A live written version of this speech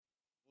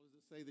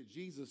say that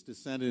Jesus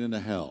descended into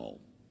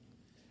hell,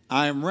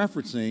 I am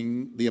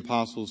referencing the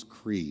Apostles'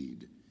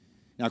 Creed.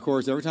 Now, of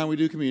course, every time we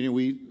do communion,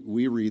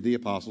 we read the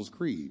Apostles'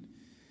 Creed.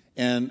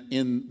 And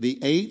in the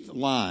 8th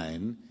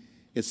line,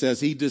 it says,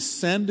 he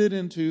descended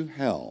into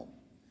hell.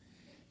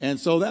 And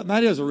so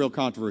that is a real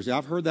controversy.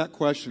 I've heard that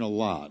question a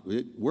lot.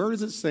 Where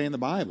does it say in the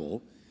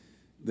Bible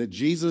that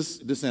Jesus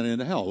descended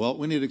into hell? Well,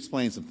 we need to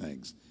explain some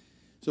things.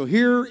 So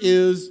here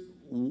is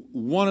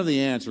one of the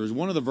answers,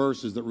 one of the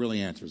verses that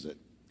really answers it.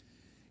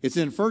 It's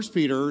in 1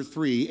 Peter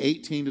 3,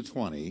 18 to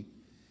 20,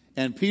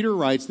 and Peter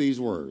writes these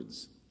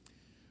words,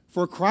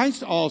 "For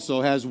Christ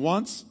also has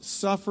once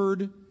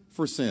suffered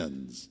for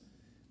sins,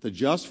 the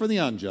just for the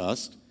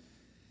unjust,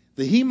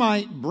 that he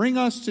might bring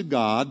us to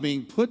God,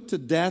 being put to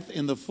death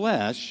in the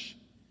flesh,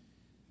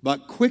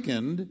 but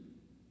quickened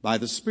by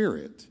the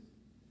Spirit."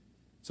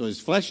 So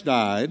his flesh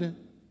died,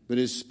 but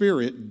his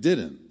spirit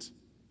didn't,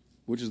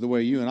 which is the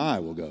way you and I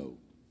will go,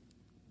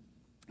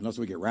 unless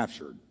we get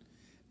raptured.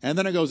 And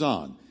then it goes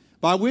on,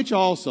 "By which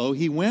also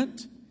he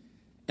went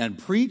and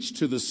preached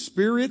to the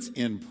spirits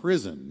in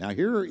prison." Now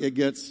here it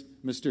gets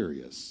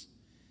mysterious.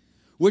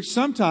 "Which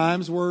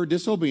sometimes were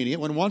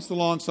disobedient, when once the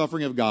long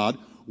suffering of God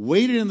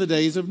waited in the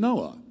days of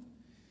Noah,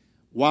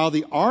 while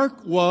the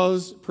ark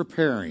was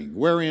preparing,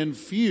 wherein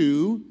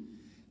few,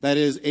 that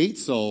is 8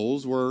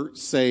 souls, were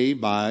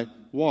saved by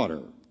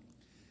water."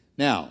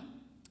 Now,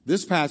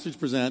 this passage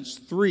presents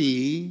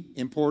 3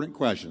 important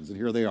questions, and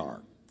here they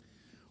are.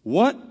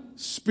 What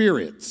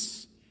spirits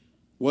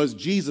was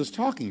Jesus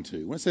talking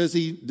to? When it says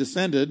he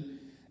descended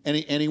and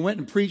he went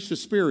and preached to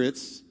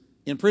spirits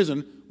in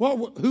prison,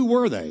 who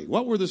were they?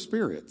 What were the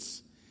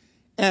spirits?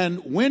 And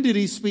when did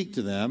he speak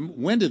to them?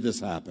 When did this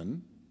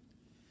happen?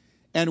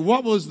 And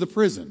what was the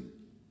prison?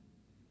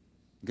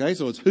 Okay,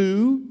 so it's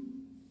who,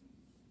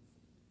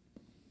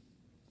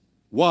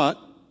 what,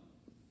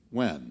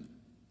 when.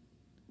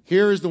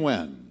 Here's the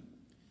when.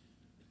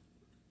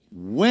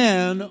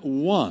 When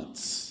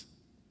once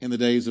in the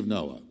days of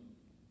Noah.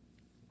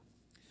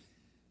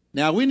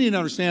 Now, we need to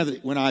understand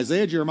that when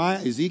Isaiah, Jeremiah,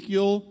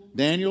 Ezekiel,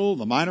 Daniel,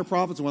 the minor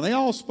prophets, when they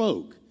all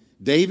spoke,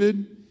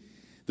 David,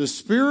 the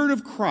Spirit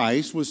of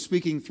Christ was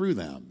speaking through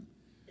them.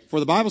 For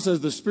the Bible says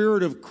the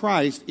Spirit of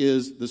Christ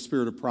is the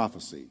Spirit of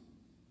prophecy.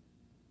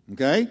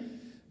 Okay?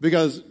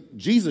 Because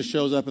Jesus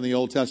shows up in the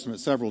Old Testament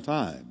several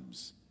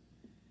times.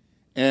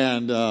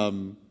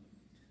 And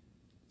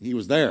he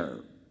was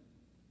there.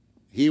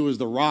 He was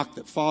the rock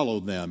that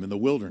followed them in the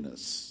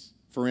wilderness,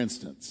 for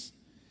instance.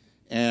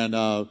 And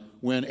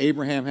when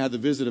Abraham had the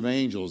visit of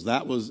angels,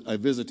 that was a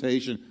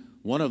visitation.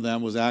 One of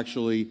them was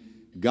actually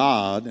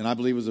God, and I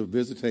believe it was a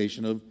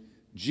visitation of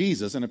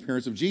Jesus, an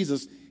appearance of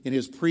Jesus in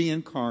his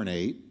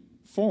pre-incarnate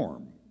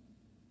form.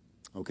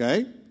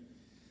 Okay?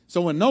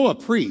 So when Noah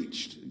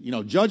preached,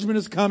 judgment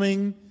is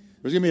coming,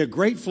 there's going to be a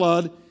great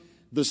flood,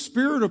 the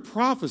spirit of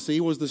prophecy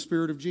was the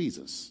spirit of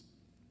Jesus.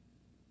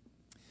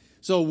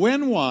 So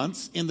when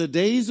once, in the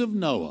days of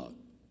Noah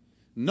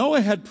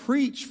had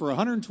preached for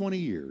 120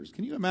 years.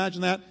 Can you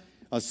imagine that?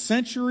 A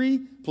century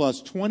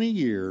plus 20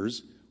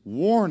 years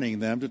warning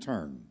them to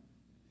turn.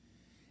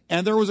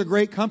 And there was a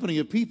great company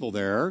of people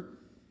there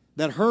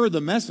that heard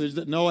the message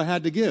that Noah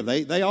had to give.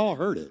 They all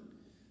heard it.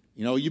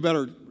 You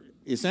better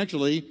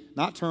essentially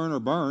not turn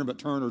or burn, but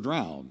turn or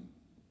drown.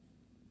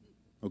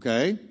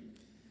 Okay?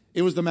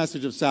 It was the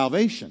message of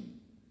salvation.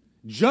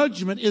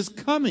 Judgment is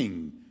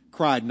coming,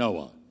 cried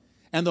Noah.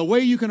 And the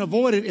way you can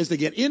avoid it is to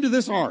get into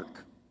this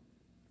ark.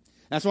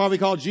 That's why we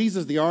call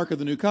Jesus the Ark of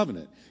the New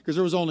Covenant. Because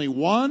there was only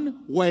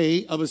one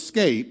way of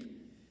escape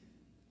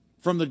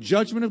from the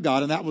judgment of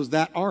God, and that was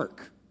that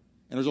ark.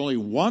 And there's only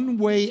one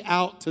way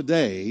out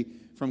today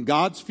from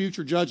God's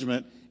future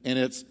judgment, and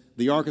it's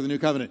the Ark of the New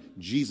Covenant,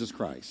 Jesus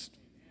Christ.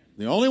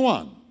 The only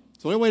one.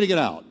 It's the only way to get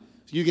out.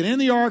 So you get in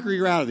the ark or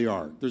you're out of the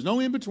ark. There's no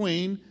in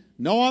between,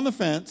 no on the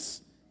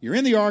fence. You're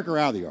in the ark or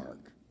out of the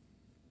ark.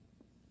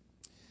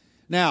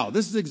 Now,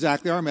 this is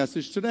exactly our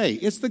message today.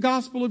 It's the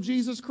gospel of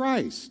Jesus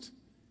Christ.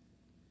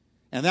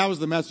 And that was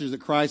the message that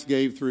Christ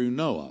gave through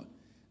Noah.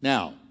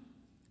 Now,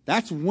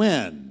 that's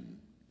when.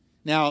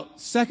 Now,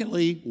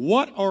 secondly,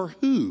 what or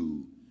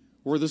who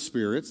were the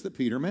spirits that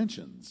Peter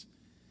mentions?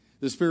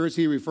 The spirits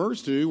he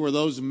refers to were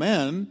those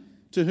men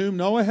to whom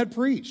Noah had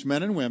preached,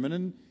 men and women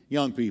and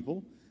young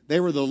people. They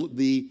were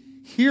the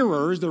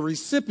hearers, the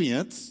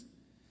recipients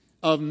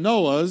of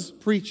Noah's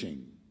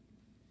preaching.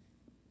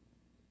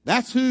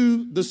 That's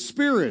who the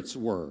spirits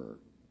were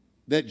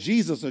that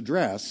Jesus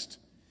addressed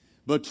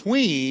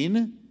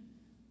between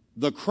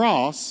the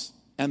cross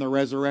and the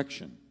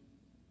resurrection.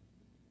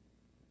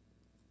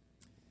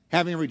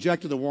 Having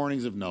rejected the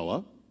warnings of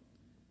Noah,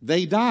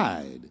 they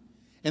died.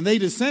 And they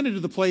descended to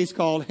the place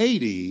called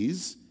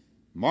Hades.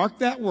 Mark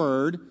that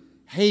word,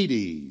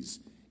 Hades.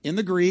 In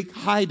the Greek,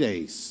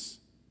 Hades.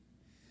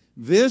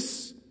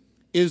 This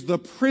is the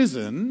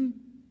prison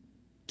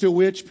to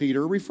which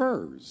Peter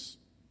refers.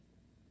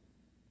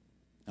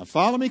 Now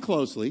follow me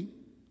closely.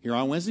 Here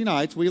on Wednesday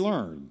nights we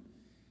learn.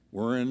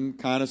 We're in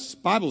kind of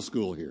Bible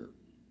school here.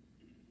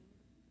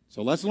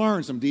 So let's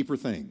learn some deeper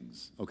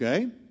things,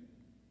 okay?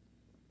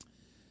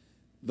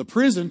 The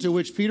prison to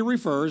which Peter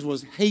refers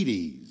was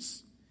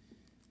Hades.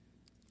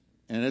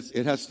 And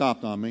it has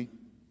stopped on me.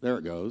 There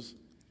it goes.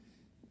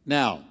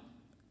 Now,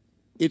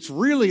 it's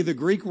really the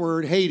Greek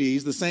word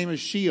Hades, the same as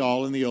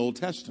Sheol in the Old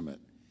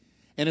Testament.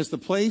 And it's the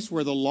place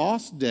where the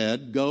lost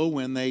dead go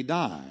when they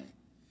die.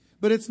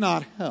 But it's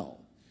not hell.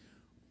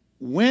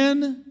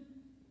 When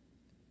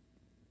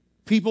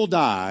people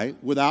die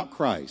without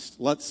Christ,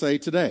 let's say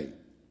today,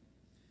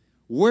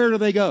 where do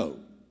they go?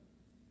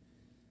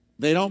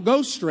 They don't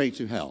go straight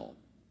to hell.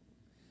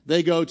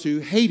 They go to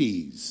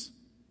Hades.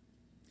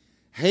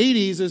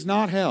 Hades is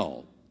not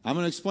hell. I'm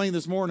going to explain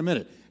this more in a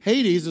minute.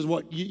 Hades is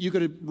what you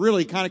could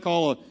really kind of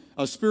call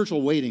a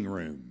spiritual waiting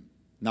room.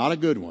 Not a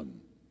good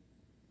one.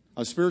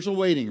 A spiritual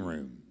waiting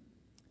room.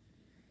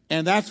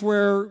 And that's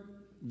where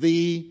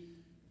the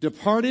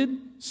departed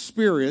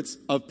spirits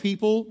of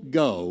people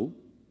go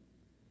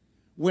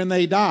when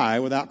they die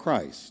without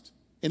Christ.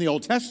 In the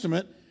Old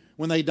Testament,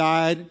 when they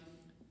died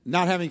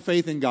not having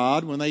faith in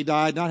God, when they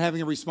died not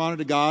having responded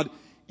to God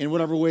in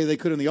whatever way they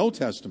could in the Old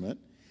Testament,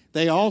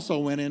 they also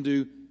went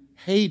into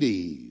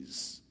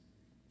Hades.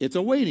 It's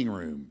a waiting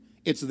room.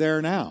 It's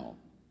there now.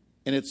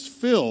 And it's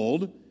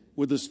filled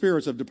with the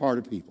spirits of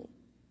departed people.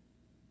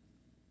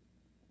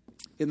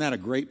 Isn't that a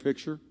great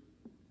picture?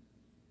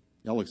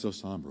 Y'all look so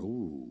somber.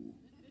 Ooh,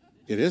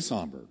 it is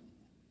somber.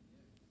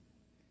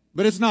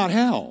 But it's not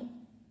hell.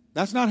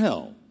 That's not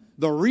hell.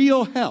 The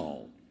real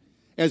hell,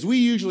 as we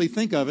usually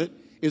think of it,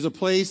 is a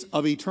place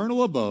of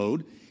eternal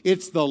abode.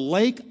 It's the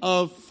lake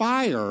of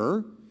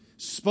fire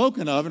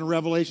spoken of in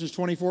Revelation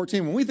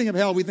 20:14. When we think of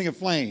hell, we think of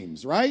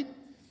flames, right?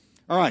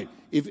 All right.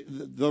 If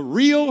the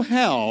real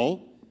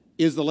hell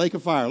is the lake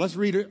of fire. Let's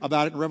read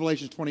about it in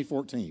Revelation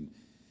 20:14.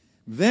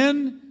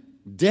 Then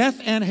death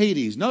and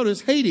Hades.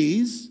 Notice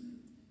Hades,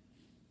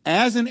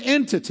 as an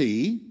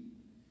entity,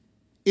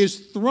 is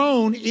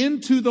thrown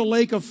into the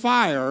lake of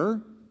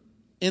fire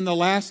in the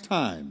last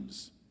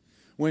times.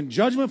 When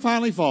judgment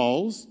finally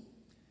falls,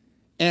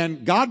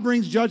 and God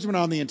brings judgment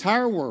on the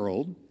entire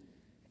world,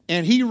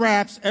 and he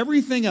wraps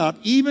everything up,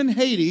 even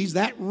Hades,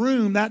 that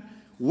room, that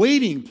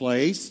waiting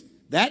place,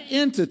 that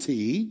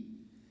entity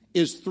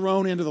is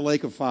thrown into the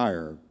lake of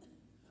fire,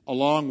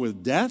 along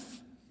with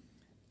death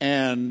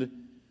and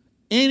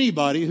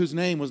anybody whose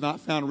name was not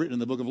found written in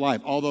the book of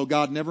life. Although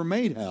God never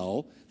made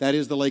hell, that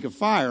is the lake of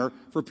fire,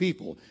 for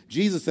people.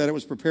 Jesus said it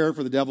was prepared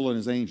for the devil and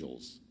his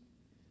angels.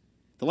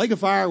 The lake of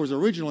fire was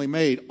originally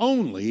made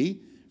only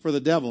for the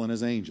devil and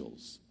his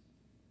angels.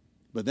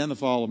 But then the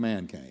fall of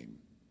man came,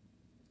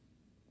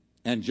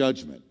 and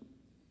judgment,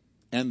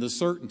 and the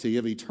certainty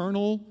of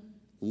eternal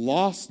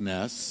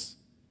lostness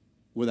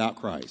without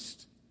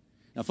Christ.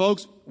 Now,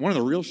 folks, one of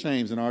the real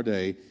shames in our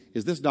day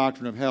is this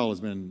doctrine of hell has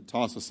been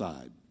tossed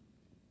aside.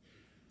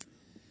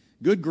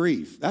 Good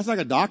grief. That's like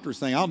a doctor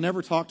saying, I'll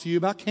never talk to you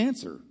about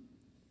cancer.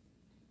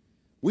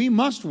 We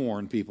must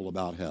warn people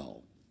about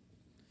hell.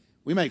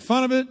 We make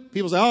fun of it.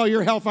 People say, oh,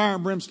 you're hellfire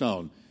and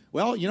brimstone.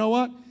 Well, you know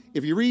what?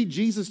 If you read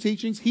Jesus'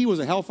 teachings, he was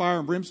a hellfire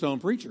and brimstone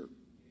preacher.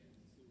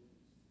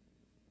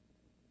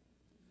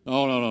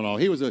 No.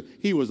 He was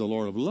a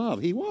Lord of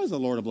love. He was a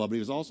Lord of love, but he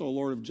was also a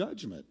Lord of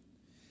judgment.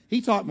 He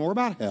taught more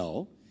about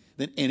hell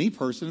than any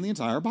person in the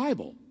entire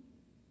Bible.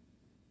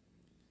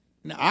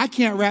 Now, I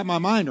can't wrap my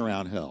mind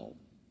around hell,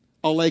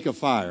 a lake of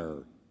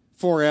fire,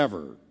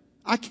 forever.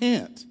 I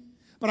can't.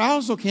 But I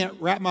also can't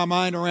wrap my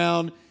mind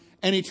around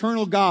an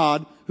eternal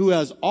God who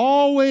has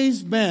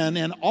always been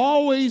and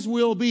always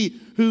will be,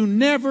 who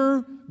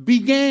never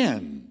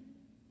began.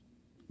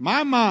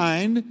 My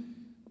mind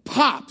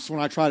pops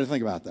when I try to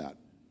think about that.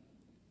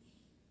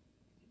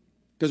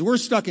 Because we're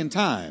stuck in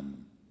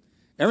time.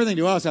 Everything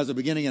to us has a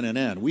beginning and an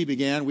end. We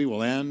began, we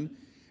will end.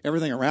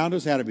 Everything around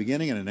us had a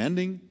beginning and an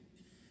ending.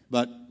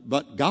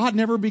 But God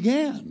never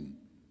began.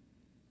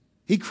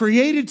 He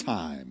created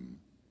time.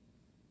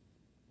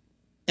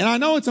 And I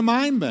know it's a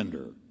mind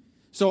bender.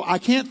 So I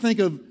can't think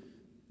of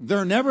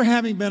there never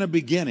having been a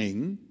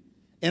beginning,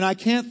 and I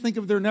can't think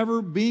of there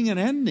never being an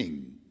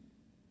ending.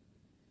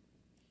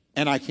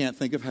 And I can't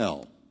think of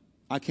hell.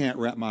 I can't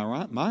wrap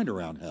my mind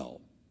around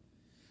hell.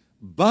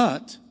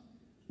 But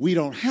we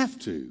don't have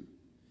to,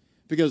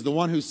 because the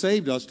one who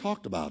saved us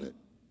talked about it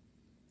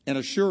and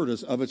assured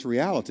us of its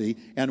reality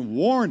and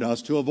warned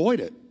us to avoid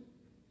it.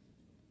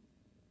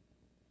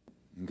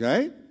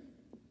 Okay?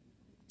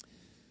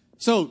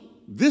 So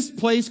this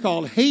place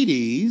called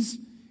Hades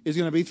is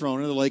going to be thrown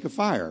into the lake of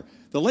fire.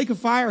 The lake of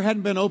fire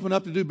hadn't been opened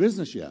up to do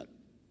business yet.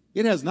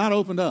 It has not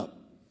opened up.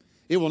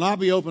 It will not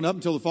be opened up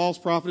until the false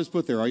prophet is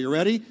put there. Are you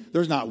ready?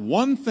 There's not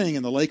one thing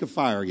in the lake of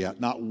fire yet.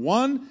 Not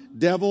one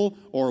devil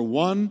or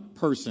one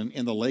person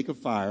in the lake of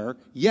fire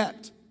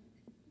yet.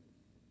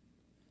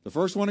 The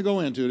first one to go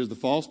into it is the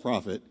false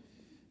prophet.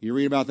 You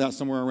read about that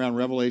somewhere around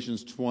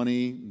Revelations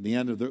 20, the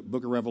end of the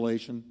book of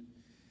Revelation.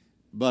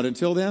 But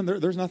until then,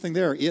 there's nothing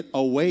there. It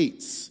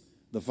awaits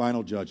the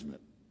final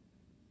judgment.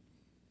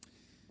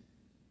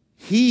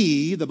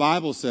 He, the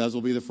Bible says,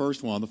 will be the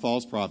first one, the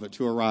false prophet,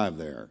 to arrive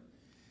there.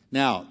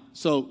 Now,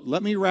 so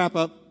let me wrap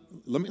up.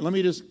 Let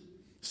me just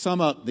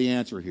sum up the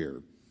answer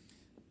here.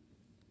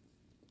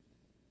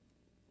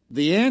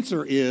 The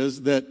answer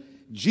is that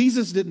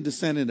Jesus didn't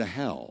descend into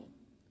hell.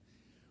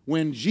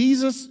 When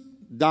Jesus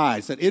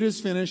died, said, "It is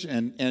finished,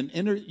 and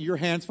into your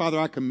hands, Father,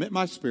 I commit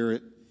my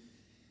spirit,"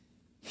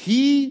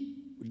 he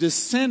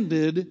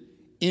descended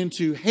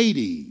into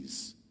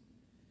Hades.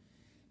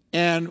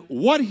 And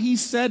what he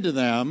said to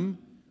them,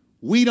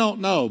 we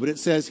don't know, but it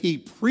says he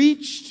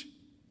preached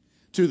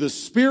to the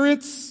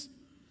spirits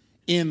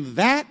in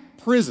that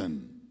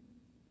prison.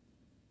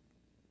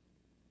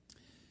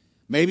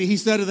 Maybe he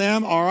said to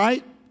them, "All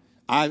right,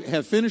 I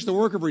have finished the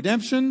work of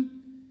redemption.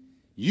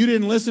 You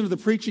didn't listen to the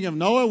preaching of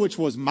Noah, which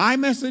was my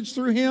message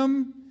through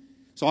him.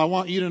 So I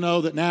want you to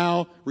know that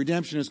now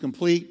redemption is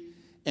complete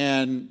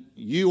and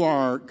you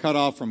are cut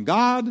off from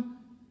God."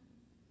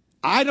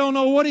 I don't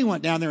know what he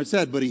went down there and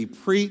said, but he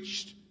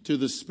preached to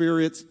the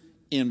spirits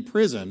in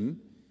prison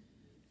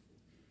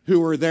who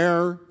were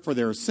there for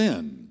their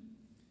sin.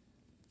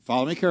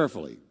 Follow me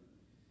carefully.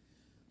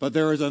 But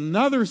there is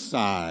another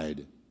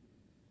side,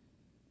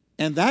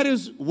 and that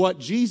is what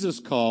Jesus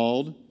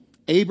called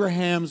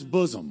Abraham's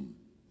bosom.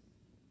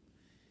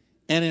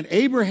 And in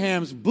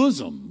Abraham's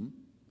bosom,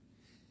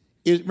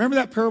 remember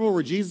that parable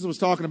where Jesus was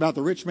talking about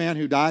the rich man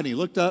who died, and he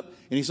looked up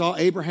and he saw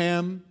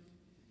Abraham,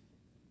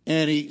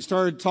 and he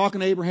started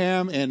talking to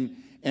Abraham,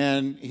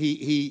 and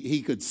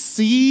he could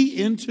see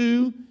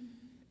into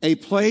a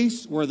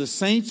place where the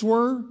saints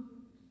were.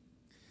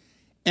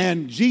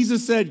 And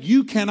Jesus said,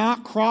 "You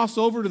cannot cross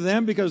over to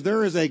them because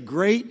there is a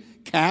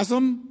great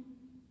chasm."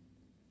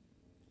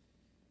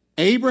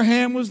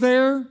 Abraham was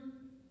there.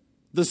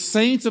 The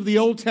saints of the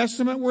Old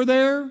Testament were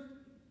there.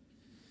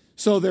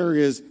 So there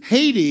is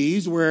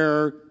Hades,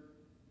 where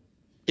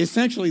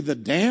essentially the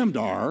damned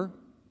are.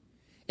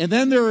 And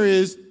then there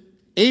is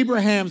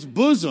Abraham's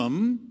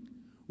bosom,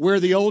 where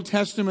the Old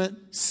Testament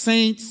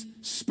saints'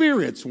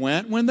 spirits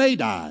went when they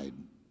died.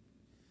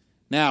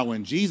 Now,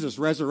 when Jesus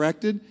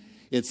resurrected,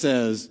 it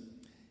says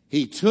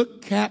he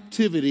took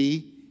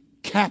captivity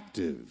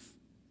captive.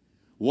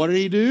 What did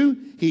he do?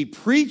 He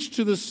preached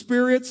to the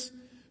spirits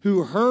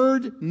who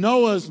heard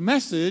Noah's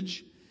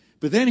message,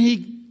 but then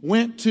he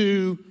went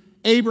to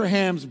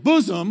Abraham's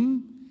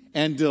bosom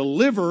and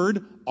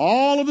delivered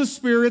all of the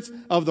spirits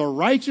of the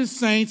righteous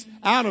saints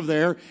out of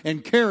there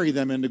and carried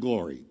them into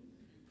glory.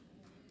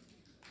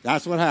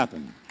 That's what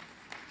happened.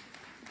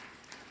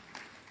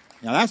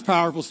 Now that's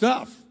powerful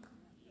stuff.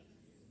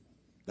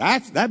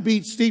 That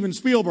beats Steven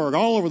Spielberg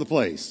all over the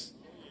place.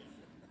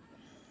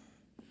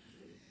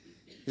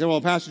 You say,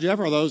 "Well, Pastor Jeff,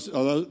 are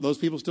those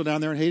people still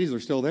down there in Hades?" They're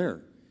still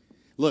there.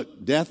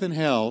 Look, death and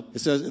hell, it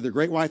says the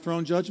great white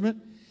throne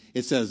judgment,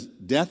 it says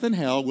death and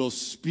hell will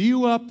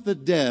spew up the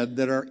dead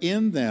that are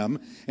in them,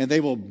 and they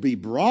will be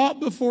brought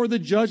before the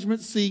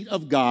judgment seat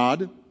of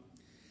God,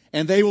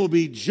 and they will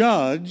be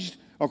judged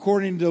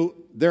according to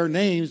their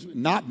names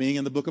not being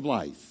in the book of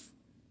life.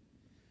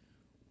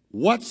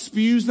 What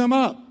spews them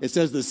up? It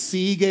says the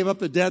sea gave up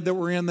the dead that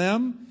were in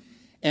them,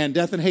 and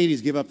death and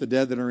Hades give up the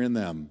dead that are in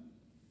them.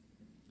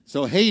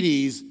 So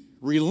Hades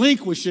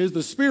relinquishes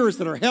the spirits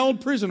that are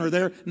held prisoner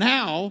there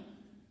now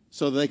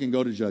so that they can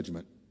go to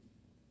judgment.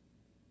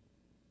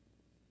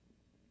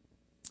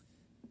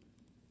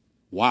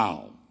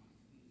 Wow.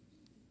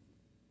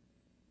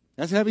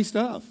 That's heavy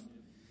stuff.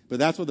 But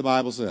that's what the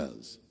Bible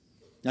says.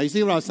 Now, you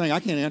see what I was saying? I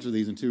can't answer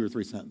these in 2 or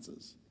 3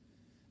 sentences.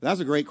 That's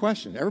a great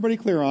question. Everybody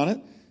clear on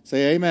it?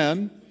 Say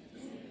amen.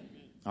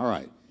 All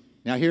right.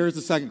 Now, here's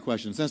the second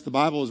question. Since the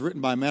Bible was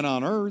written by men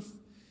on earth,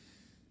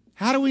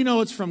 how do we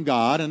know it's from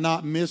God and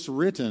not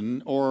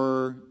miswritten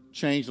or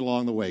changed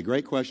along the way?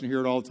 Great question. Hear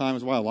it all the time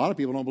as well. A lot of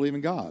people don't believe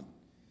in God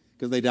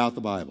because they doubt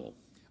the Bible.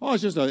 Oh,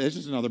 it's just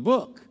another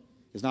book.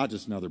 It's not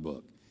just another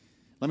book.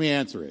 Let me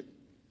answer it.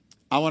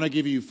 I want to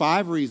give you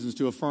 5 reasons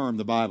to affirm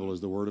the Bible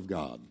is the Word of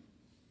God.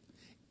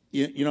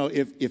 You know,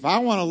 if I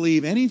want to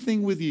leave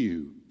anything with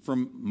you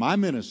from my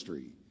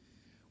ministry,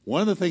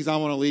 one of the things I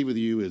want to leave with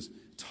you is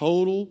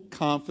total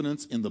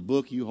confidence in the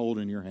book you hold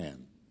in your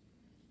hand.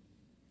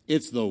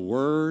 It's the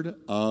Word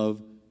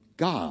of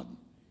God.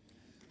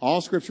 All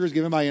Scripture is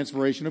given by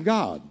inspiration of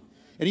God.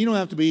 And you don't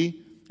have to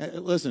be,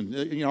 listen,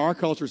 you know, our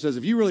culture says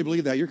if you really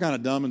believe that, you're kind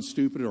of dumb and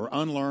stupid or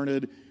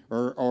unlearned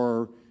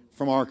or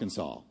from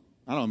Arkansas.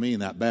 I don't mean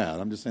that bad.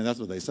 I'm just saying that's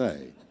what they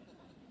say.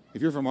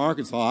 If you're from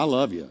Arkansas, I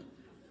love you.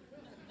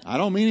 I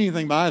don't mean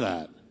anything by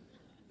that.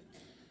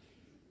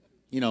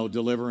 You know,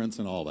 deliverance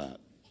and all that.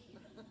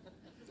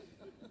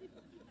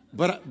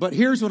 But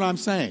here's what I'm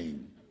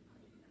saying.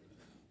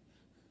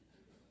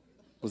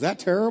 Was that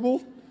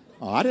terrible?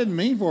 Oh, I didn't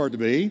mean for it to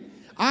be.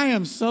 I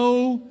am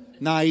so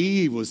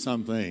naive with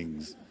some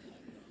things.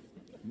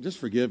 Just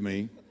forgive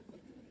me.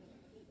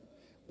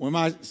 When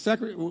my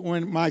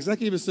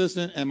executive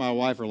assistant and my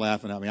wife are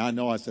laughing at me, I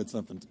know I said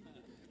something.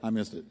 I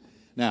missed it.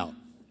 Now,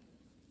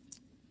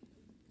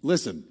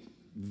 listen.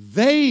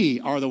 They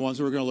are the ones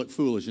who are going to look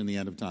foolish in the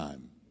end of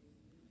time.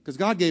 Because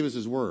God gave us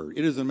His Word.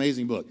 It is an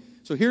amazing book.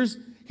 So here's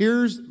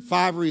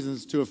 5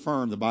 reasons to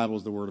affirm the Bible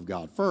is the Word of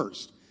God.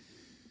 First,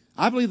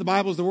 I believe the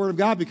Bible is the Word of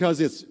God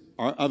because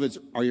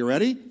are you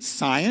ready?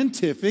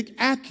 Scientific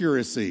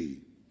accuracy.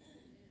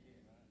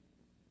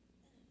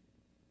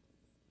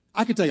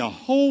 I could take a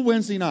whole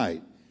Wednesday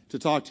night to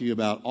talk to you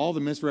about all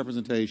the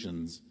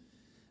misrepresentations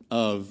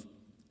of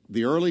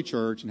the early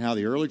church and how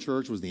the early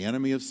church was the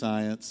enemy of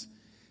science.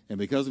 And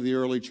because of the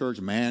early church,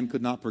 man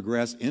could not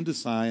progress into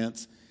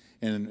science.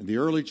 And the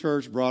early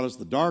church brought us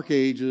the Dark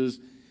Ages.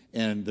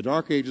 And the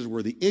Dark Ages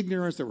were the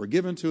ignorance that were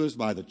given to us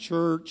by the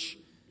church.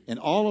 And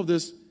all of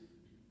this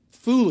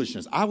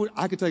foolishness.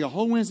 I could take a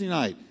whole Wednesday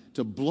night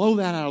to blow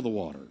that out of the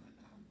water.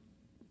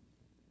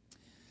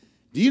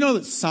 Do you know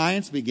that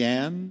science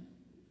began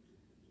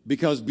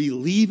because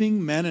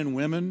believing men and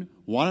women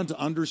wanted to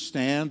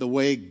understand the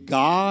way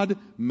God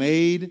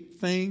made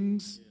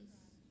things?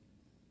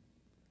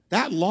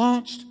 That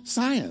launched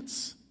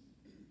science.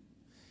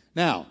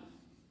 Now,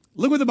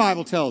 look what the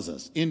Bible tells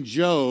us. In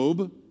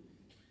Job,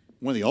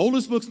 one of the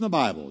oldest books in the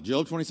Bible,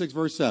 Job 26,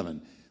 verse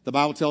 7, the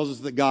Bible tells us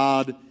that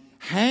God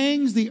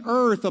hangs the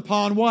earth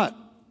upon what?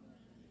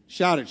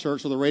 Shout it,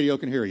 church, so the radio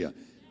can hear you.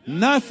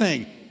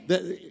 Nothing.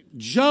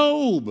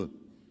 Job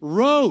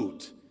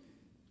wrote,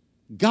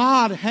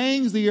 God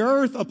hangs the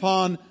earth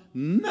upon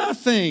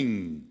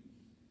nothing.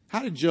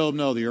 How did Job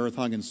know the earth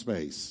hung in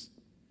space?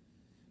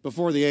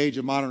 Before the age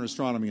of modern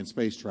astronomy and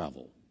space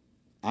travel.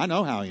 I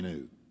know how he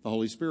knew. The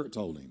Holy Spirit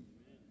told him.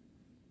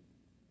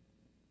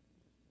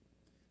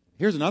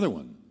 Here's another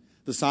one.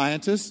 The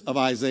scientists of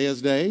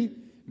Isaiah's day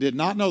did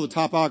not know the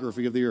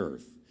topography of the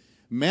earth.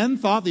 Men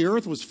thought the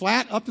earth was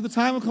flat up to the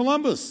time of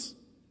Columbus.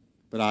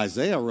 But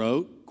Isaiah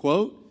wrote,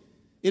 quote,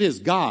 it is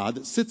God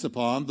that sits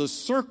upon the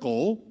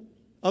circle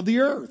of the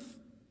earth.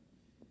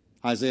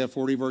 Isaiah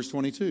 40, verse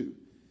 22.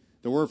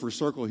 The word for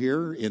circle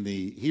here in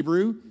the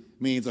Hebrew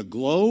means a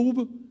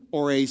globe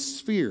or a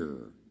sphere.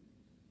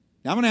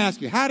 Now I'm going to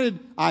ask you, how did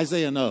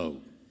Isaiah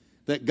know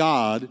that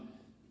God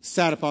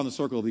sat upon the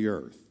circle of the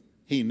earth?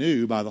 He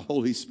knew by the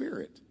Holy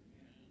Spirit.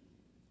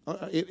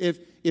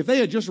 If they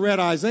had just read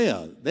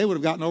Isaiah, they would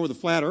have gotten over the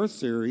flat earth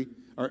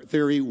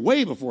theory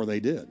way before they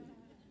did.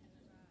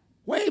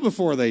 Way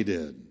before they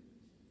did.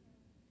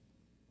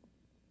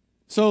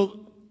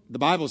 So the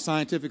Bible is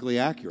scientifically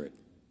accurate.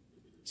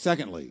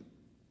 Secondly,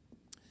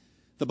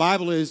 the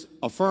Bible is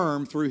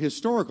affirmed through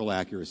historical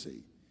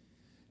accuracy.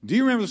 Do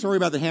you remember the story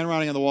about the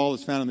handwriting on the wall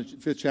that's found in the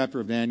 5th chapter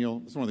of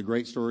Daniel? It's one of the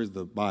great stories of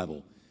the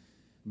Bible.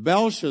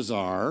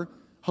 Belshazzar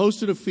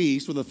hosted a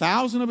feast with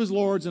 1,000 of his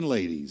lords and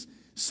ladies.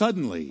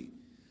 Suddenly,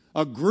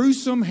 a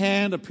gruesome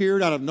hand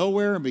appeared out of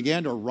nowhere and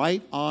began to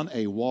write on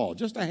a wall.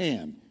 Just a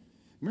hand.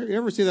 You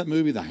ever see that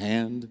movie, The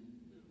Hand?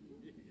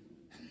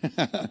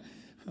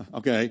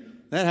 Okay,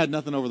 that had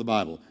nothing over the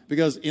Bible.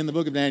 Because in the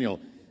book of Daniel,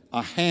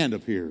 a hand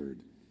appeared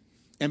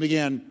and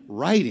began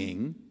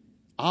writing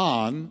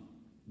on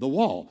the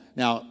wall.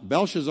 Now,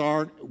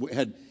 Belshazzar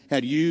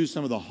had used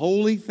some of the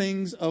holy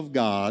things of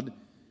God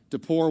to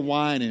pour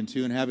wine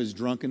into and have his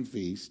drunken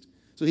feast.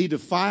 So he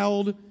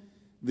defiled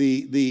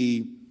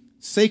the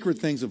sacred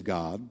things of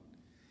God.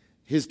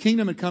 His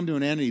kingdom had come to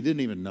an end and he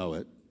didn't even know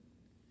it.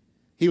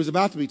 He was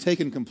about to be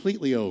taken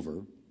completely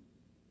over.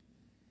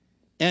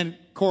 And,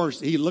 of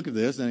course, he looked at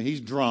this and he's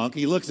drunk.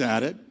 He looks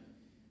at it,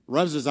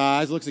 rubs his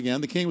eyes, looks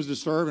again. The king was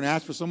disturbed and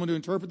asked for someone to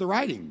interpret the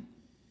writing.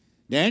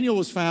 Daniel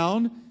was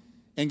found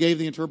and gave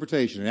the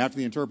interpretation. And after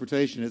the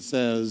interpretation, it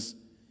says,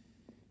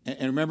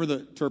 and remember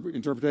the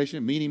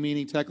interpretation?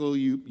 Mene, tekel,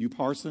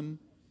 upharsin,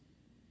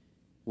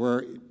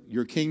 where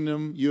your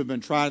kingdom, you have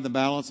been tried in the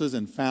balances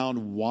and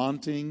found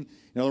wanting.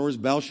 In other words,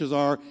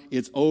 Belshazzar,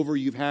 it's over.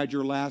 You've had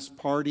your last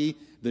party.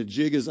 The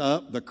jig is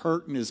up. The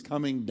curtain is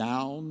coming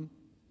down.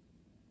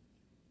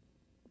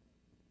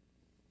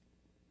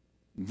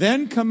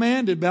 Then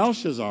commanded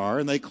Belshazzar,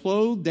 and they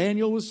clothed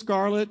Daniel with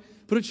scarlet,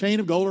 put a chain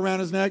of gold around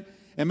his neck,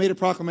 and made a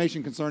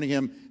proclamation concerning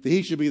him that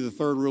he should be the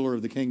third ruler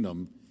of the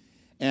kingdom.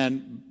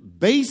 And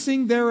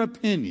basing their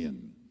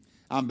opinion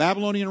on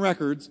Babylonian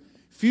records,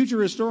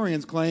 future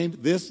historians claimed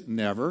this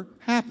never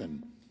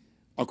happened.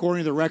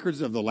 According to the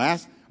records of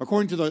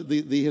according to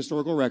the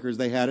historical records,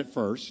 they had it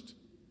first.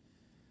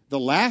 The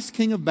last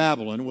king of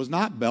Babylon was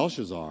not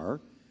Belshazzar,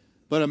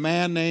 but a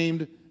man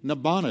named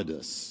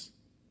Nabonidus.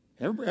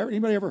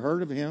 Anybody ever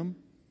heard of him?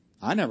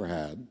 I never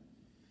had.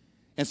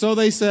 And so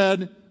they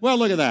said, well,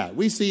 look at that.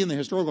 We see in the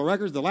historical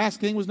records the last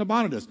king was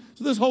Nabonidus.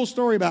 So this whole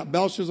story about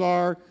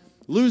Belshazzar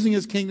losing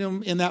his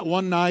kingdom in that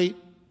one night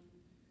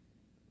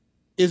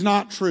is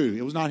not true.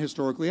 It was not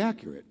historically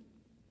accurate.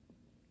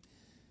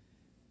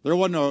 There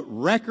wasn't a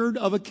record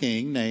of a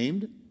king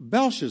named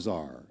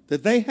Belshazzar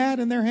that they had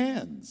in their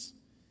hands.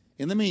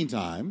 In the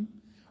meantime,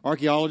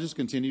 archaeologists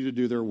continue to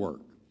do their work.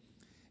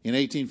 In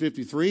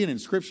 1853, an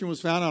inscription was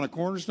found on a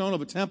cornerstone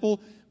of a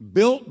temple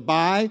built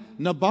by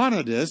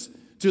Nabonidus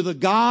to the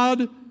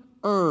god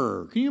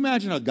Ur. Can you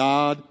imagine a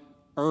god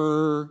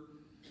Ur?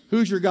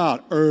 Who's your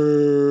god?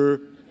 Ur.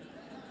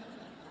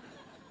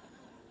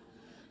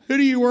 Who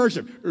do you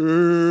worship?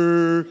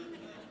 Ur.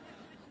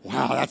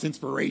 Wow, that's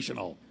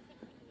inspirational.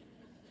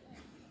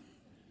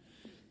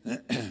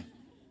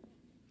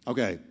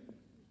 Okay.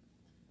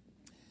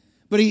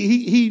 But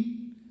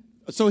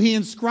so he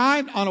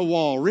inscribed on a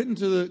wall, written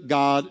to the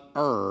god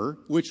Ur,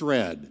 which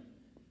read,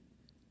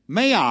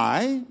 May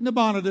I,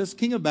 Nabonidus,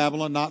 king of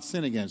Babylon, not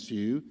sin against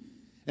you,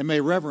 and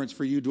may reverence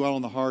for you dwell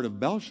in the heart of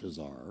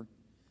Belshazzar,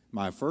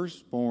 my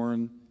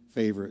firstborn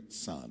favorite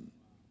son.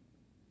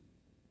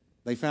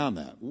 They found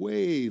that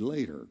way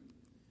later.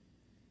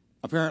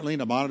 Apparently,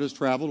 Nabonidus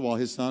traveled while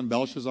his son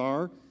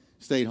Belshazzar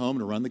stayed home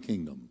to run the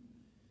kingdom.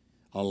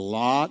 A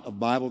lot of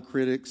Bible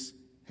critics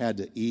had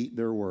to eat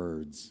their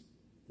words.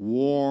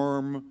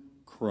 Warm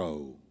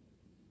crow.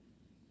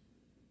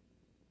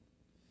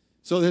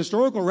 So the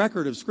historical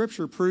record of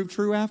Scripture proved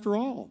true after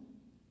all.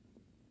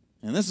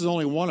 And this is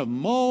only one of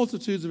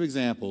multitudes of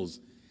examples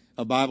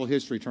of Bible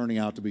history turning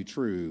out to be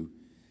true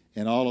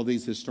and all of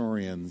these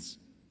historians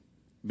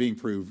being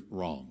proved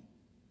wrong.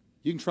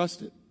 You can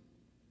trust it.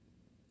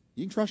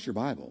 You can trust your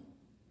Bible.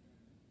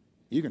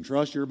 You can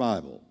trust your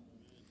Bible.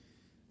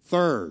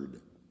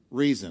 Third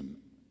reason,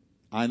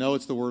 I know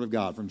it's the Word of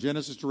God. From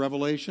Genesis to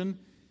Revelation,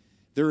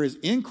 there is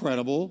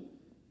incredible,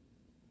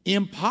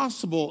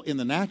 impossible in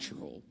the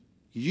natural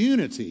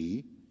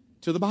unity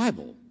to the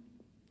Bible.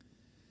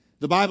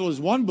 The Bible is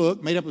one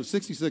book made up of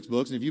 66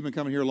 books, and if you've been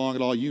coming here long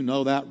at all, you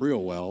know that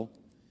real well.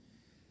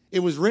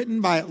 It was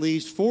written by at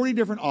least 40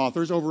 different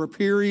authors over a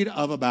period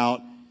of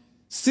about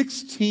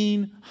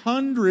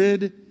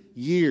 1,600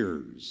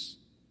 years.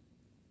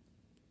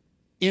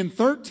 In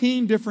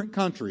 13 different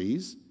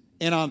countries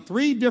and on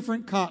 3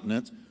 different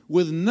continents,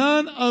 with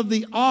none of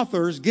the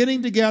authors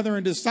getting together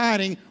and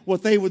deciding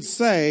what they would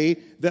say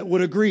that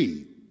would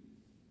agree.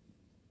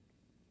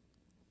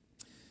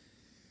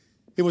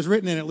 It was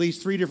written in at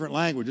least 3 different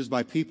languages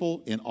by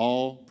people in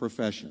all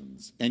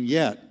professions, and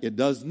yet it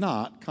does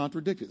not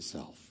contradict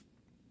itself.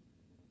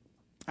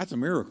 That's a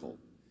miracle.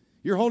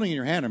 You're holding in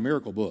your hand a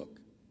miracle book.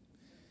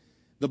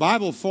 The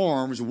Bible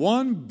forms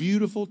one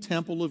beautiful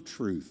temple of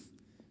truth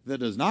that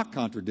does not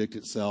contradict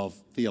itself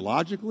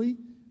theologically,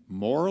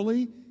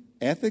 morally,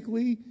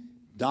 ethically,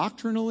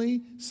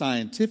 doctrinally,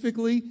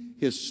 scientifically,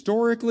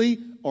 historically,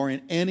 or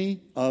in any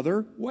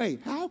other way.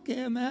 How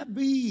can that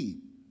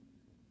be?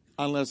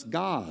 Unless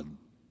God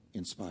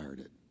inspired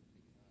it.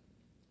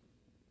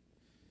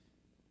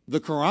 The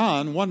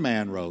Quran, one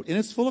man wrote, and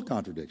it's full of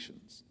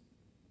contradictions.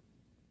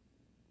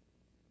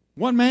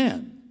 One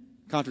man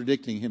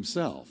contradicting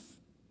himself.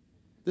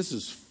 This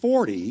is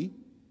 40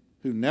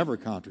 who never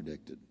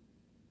contradicted.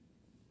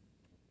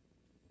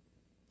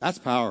 That's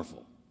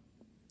powerful.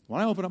 When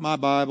I open up my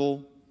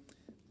Bible,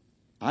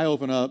 I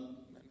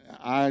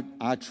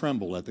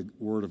tremble at the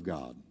Word of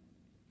God.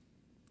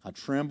 I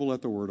tremble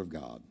at the Word of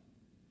God.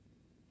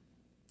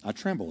 I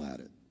tremble at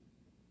it.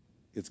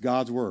 It's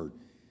God's Word.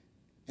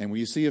 And when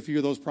you see a few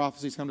of those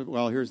prophecies come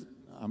to,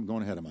 I'm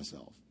going ahead of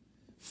myself.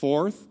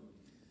 Fourth,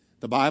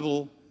 the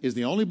Bible is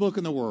the only book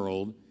in the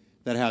world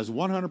that has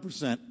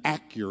 100%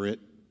 accurate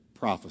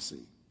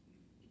prophecy.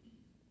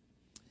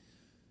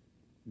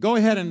 Go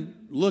ahead and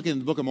look in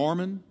the Book of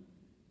Mormon.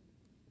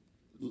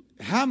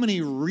 How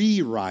many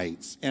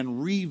rewrites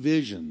and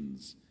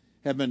revisions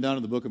have been done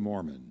in the Book of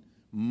Mormon?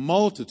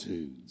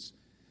 Multitudes.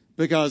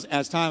 Because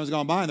as time has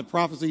gone by and the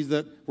prophecies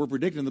that were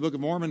predicted in the Book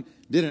of Mormon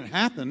didn't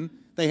happen,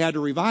 they had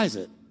to revise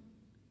it.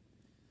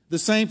 The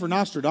same for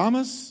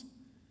Nostradamus.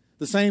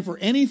 The same for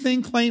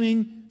anything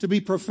claiming to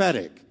be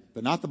prophetic,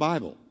 but not the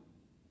Bible.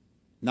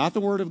 Not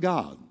the Word of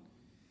God.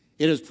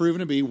 It has proven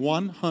to be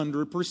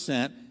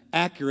 100%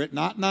 accurate,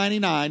 not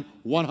 99,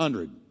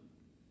 100.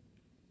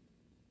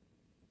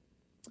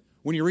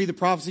 When you read the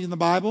prophecies in the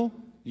Bible,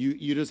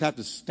 you just have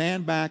to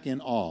stand back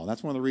in awe.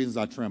 That's one of the reasons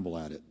I tremble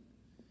at it.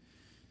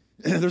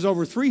 There's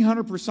over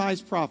 300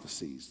 precise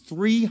prophecies,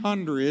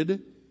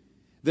 300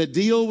 that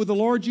deal with the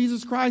Lord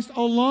Jesus Christ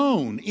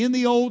alone in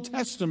the Old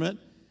Testament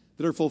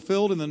that are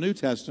fulfilled in the New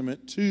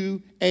Testament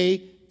to a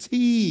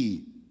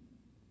T.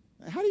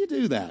 How do you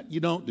do that? You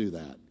don't do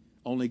that.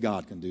 Only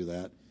God can do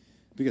that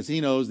because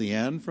He knows the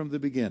end from the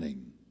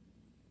beginning.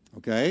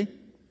 Okay?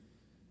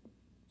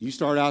 You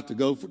start out to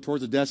go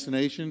towards a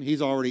destination.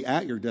 He's already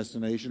at your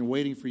destination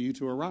waiting for you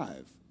to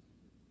arrive.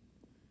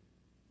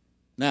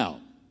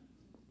 Now,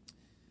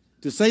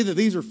 to say that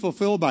these are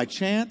fulfilled by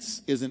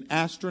chance is an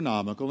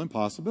astronomical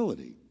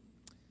impossibility.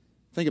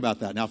 Think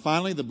about that. Now,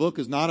 finally, the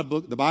Bible is not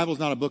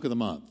a book of the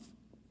month.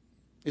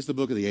 It's the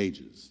book of the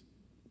ages.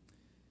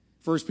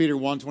 1 Peter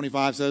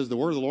 1:25 says, "The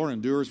word of the Lord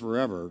endures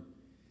forever,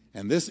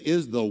 and this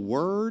is the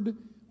word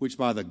which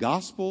by the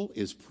gospel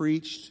is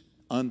preached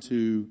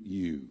unto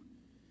you."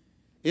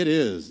 It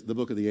is the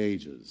book of the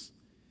ages.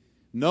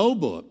 No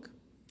book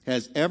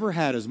has ever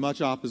had as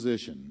much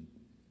opposition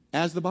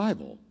as the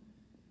Bible.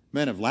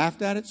 Men have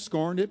laughed at it,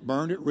 scorned it,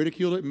 burned it,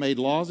 ridiculed it, and made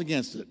laws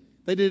against it.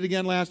 They did it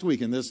again last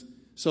week in this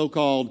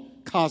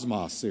so-called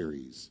Cosmos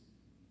series.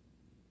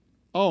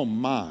 Oh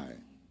my.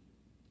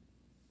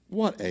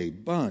 What a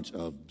bunch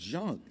of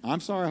junk. I'm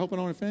sorry, I hope I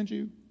don't offend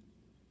you.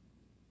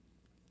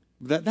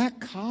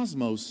 That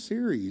Cosmos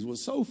series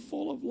was so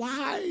full of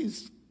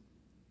lies.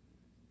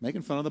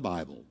 Making fun of the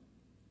Bible.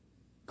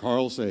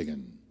 Carl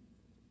Sagan.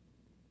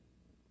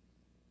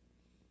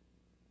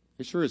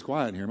 It sure is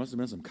quiet in here. Must have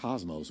been some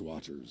Cosmos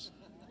watchers.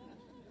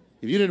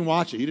 If you didn't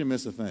watch it, you didn't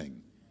miss a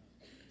thing.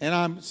 And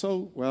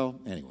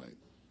anyway.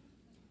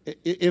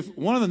 If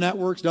one of the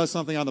networks does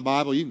something on the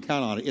Bible, you can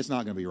count on it. It's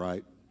not going to be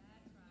right.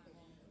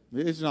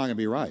 It's not going to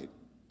be right.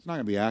 It's not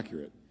going to be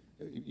accurate.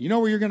 You know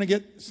where you're going to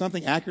get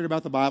something accurate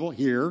about the Bible?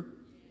 Here.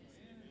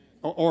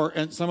 Or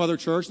in some other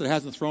church that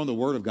hasn't thrown the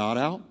Word of God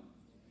out.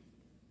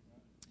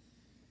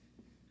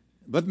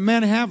 But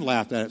men have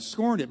laughed at it,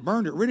 scorned it,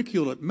 burned it,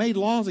 ridiculed it, made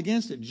laws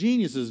against it.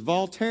 Geniuses,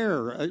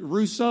 Voltaire,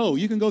 Rousseau.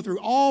 You can go through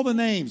all the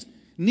names.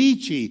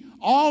 Nietzsche.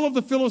 All of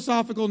the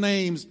philosophical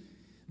names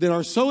that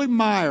are so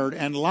admired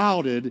and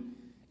lauded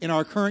in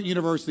our current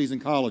universities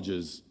and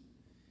colleges.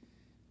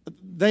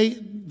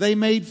 They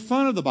made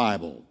fun of the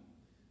Bible.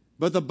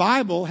 But the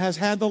Bible has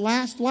had the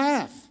last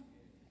laugh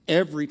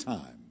every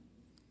time.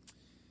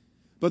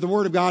 But the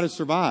Word of God has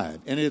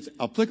survived, and it's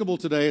applicable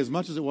today as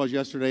much as it was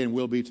yesterday and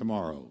will be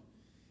tomorrow.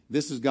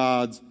 This is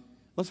God's.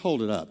 Let's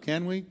hold it up,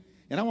 can we?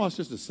 And I want us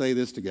just to say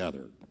this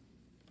together.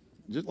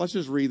 Let's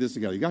just read this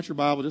together. You got your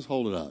Bible? Just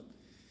hold it up.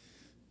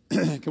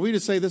 Can we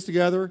just say this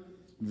together?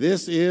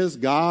 This is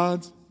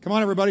God's. Come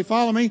on, everybody,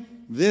 follow me.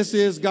 This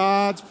is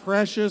God's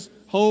precious,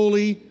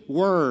 holy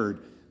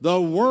Word.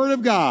 The Word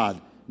of God.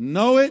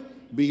 Know it,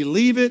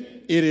 believe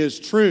it, it is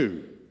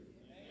true.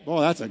 Boy,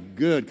 that's a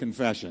good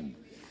confession.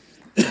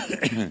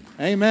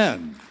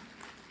 Amen.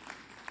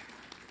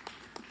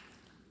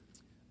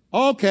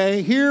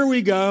 Okay, here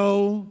we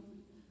go.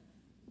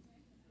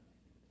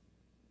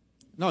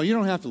 No, you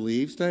don't have to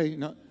leave. Stay.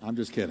 No, I'm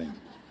just kidding.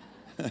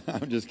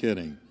 I'm just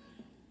kidding.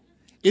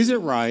 Is it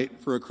right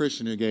for a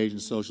Christian to engage in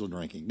social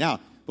drinking? Now,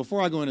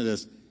 before I go into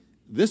this,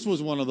 this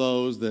was one of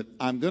those that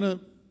I'm gonna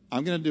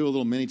do a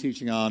little mini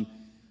teaching on,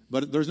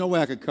 but there's no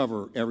way I could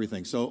cover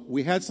everything. So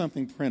we had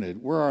something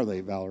printed. Where are they,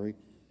 Valerie?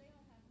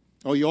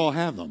 Oh, you all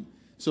have them.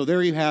 So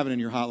there you have it in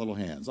your hot little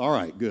hands. All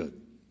right, good.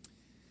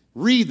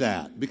 Read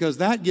that, because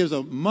that gives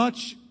a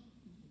much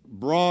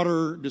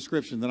broader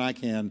description than I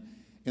can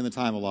in the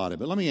time allotted.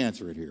 But let me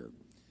answer it here.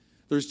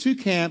 There's two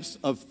camps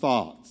of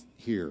thought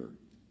here.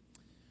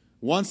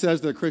 One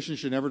says that a Christian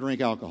should never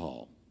drink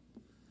alcohol.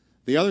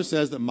 The other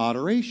says that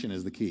moderation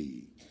is the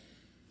key.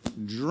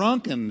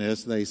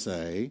 Drunkenness, they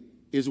say,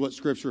 is what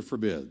Scripture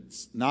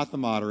forbids, not the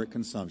moderate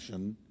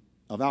consumption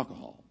of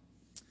alcohol.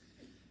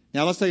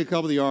 Now, let's take a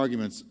couple of the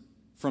arguments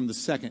from the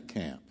second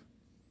camp,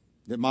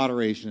 that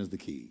moderation is the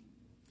key.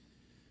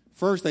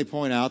 First, they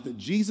point out that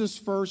Jesus'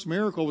 first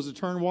miracle was to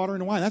turn water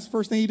into wine. That's the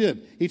first thing he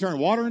did. He turned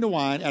water into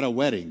wine at a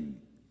wedding.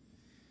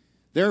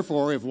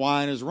 Therefore, if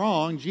wine is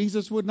wrong,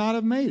 Jesus would not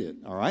have made it.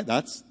 All right?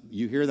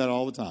 You hear that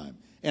all the time.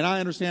 And I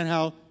understand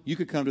how you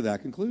could come to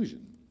that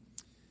conclusion.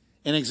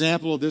 An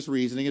example of this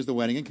reasoning is the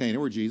wedding in Cana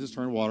where Jesus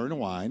turned water into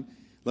wine.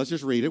 Let's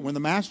just read it. When the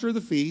master of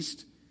the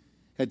feast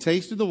had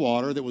tasted the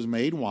water that was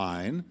made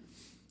wine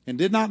and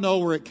did not know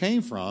where it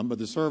came from, but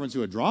the servants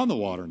who had drawn the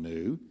water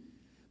knew,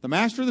 the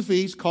master of the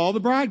feast called the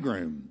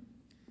bridegroom.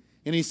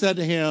 And he said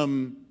to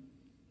him,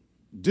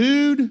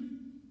 "Dude,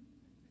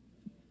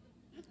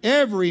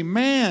 every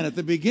man at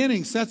the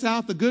beginning sets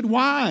out the good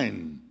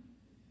wine.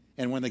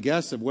 And when the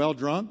guests have well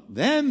drunk,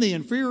 then the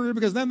inferior,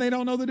 because then they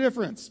don't know the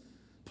difference.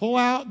 Pull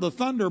out the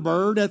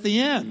Thunderbird at the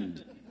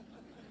end."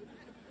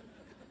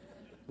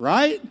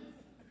 Right?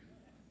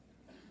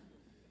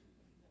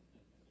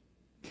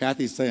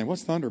 Kathy's saying,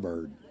 "What's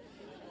Thunderbird?"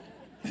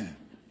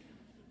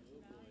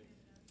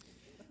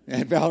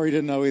 And Valerie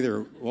didn't know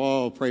either.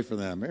 Whoa, pray for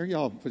them.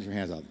 Y'all put your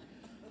hands out.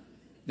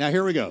 Now,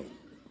 here we go.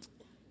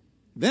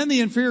 Then the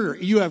inferior,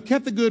 "You have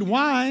kept the good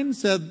wine,"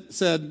 said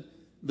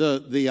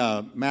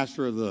the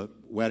master of the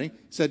wedding,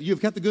 said, "You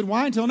have kept the good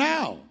wine till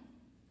now."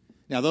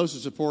 Now, those who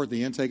support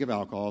the intake of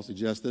alcohol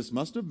suggest this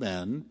must have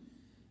been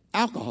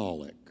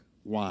alcoholic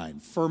wine,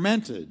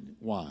 fermented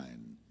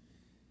wine.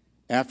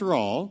 After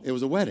all, it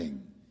was a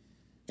wedding.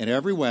 And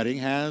every wedding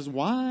has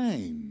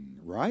wine,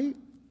 right?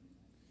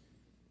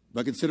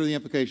 But consider the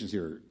implications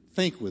here.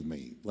 Think with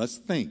me. Let's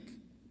think.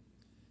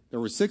 There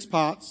were 6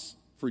 pots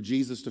for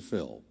Jesus to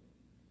fill.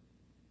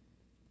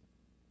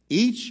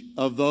 Each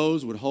of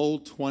those would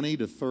hold 20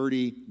 to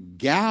 30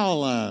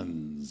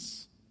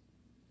 gallons.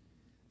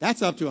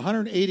 That's up to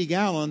 180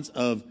 gallons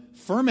of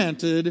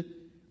fermented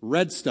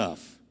red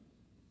stuff.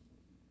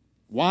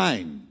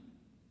 Wine.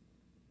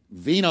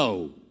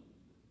 Vino.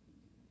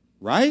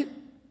 Right?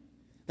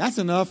 That's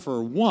enough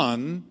for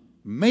one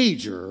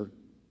major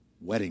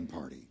wedding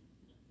party.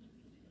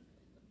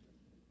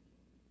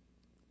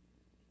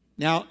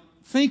 Now,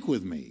 think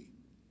with me.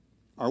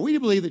 Are we to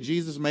believe that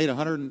Jesus made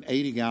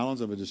 180 gallons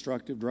of a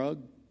destructive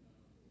drug?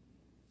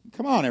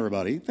 Come on,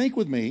 everybody. Think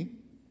with me.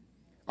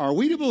 Are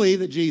we to believe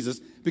that Jesus,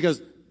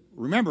 because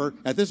remember,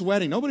 at this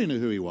wedding, nobody knew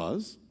who he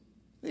was.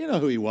 They didn't know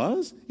who he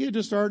was. He had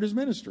just started his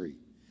ministry.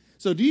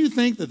 So do you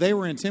think that they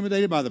were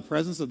intimidated by the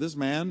presence of this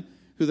man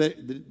who they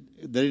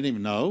didn't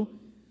even know?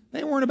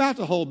 They weren't about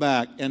to hold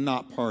back and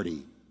not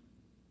party.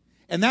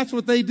 And that's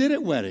what they did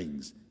at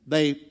weddings.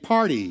 They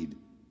partied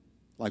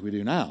like we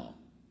do now.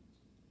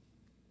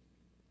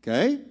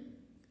 Okay?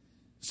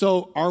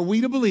 So are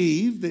we to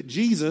believe that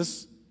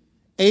Jesus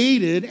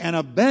aided and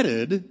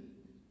abetted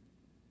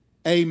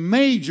a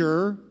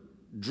major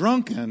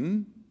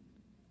drunken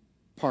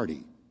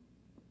party?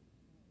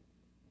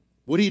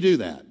 Would he do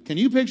that? Can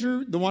you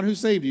picture the one who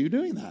saved you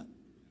doing that?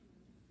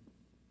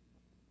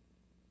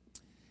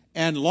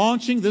 And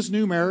launching this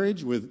new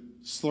marriage with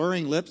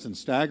slurring lips and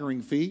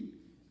staggering feet,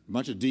 a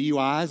bunch of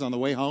DUIs on the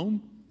way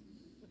home?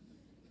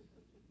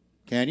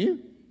 Can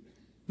you?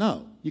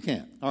 No, you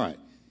can't. All right.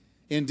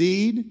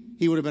 Indeed,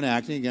 he would have been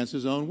acting against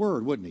his own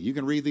word, wouldn't he? You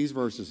can read these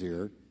verses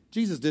here.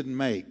 Jesus didn't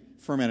make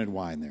fermented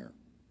wine there.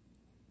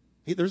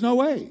 There's no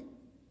way.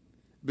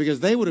 Because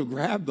they would have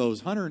grabbed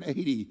those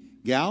 180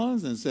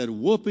 gallons and said,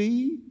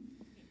 whoopee,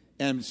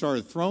 and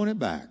started throwing it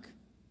back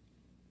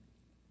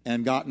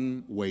and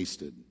gotten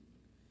wasted.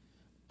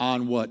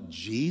 On what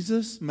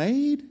Jesus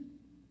made?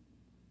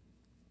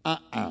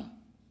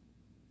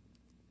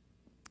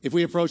 If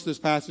we approach this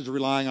passage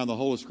relying on the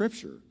whole of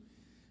Scripture,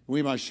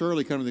 we must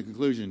surely come to the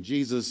conclusion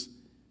Jesus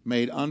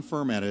made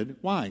unfermented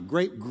wine.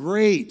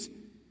 Great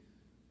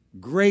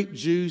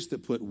juice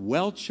that put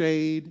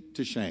Welchade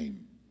to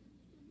shame.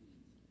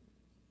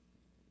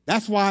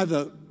 That's why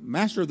the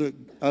master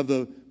of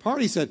the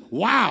party said,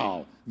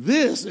 wow,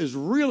 this is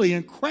really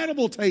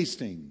incredible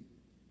tasting.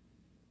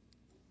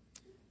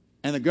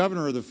 And the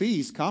governor of the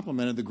feast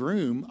complimented the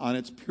groom on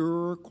its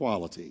pure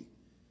quality.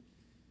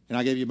 And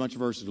I gave you a bunch of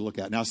verses to look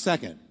at. Now,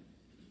 second,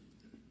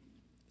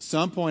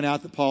 some point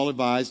out that Paul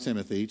advised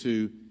Timothy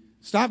to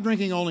stop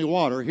drinking only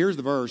water. Here's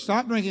the verse.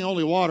 Stop drinking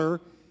only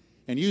water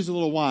and use a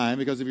little wine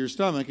because of your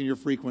stomach and your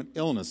frequent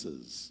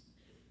illnesses.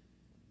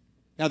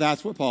 Now,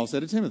 that's what Paul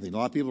said to Timothy. A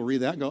lot of people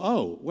read that and go,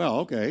 oh, well,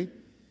 okay.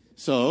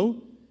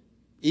 So,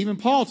 even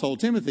Paul told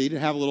Timothy to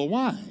have a little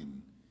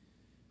wine.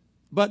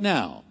 But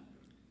now,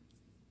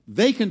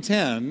 they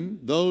contend,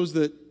 those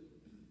that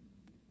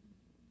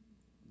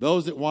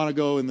want to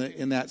go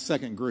in that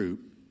second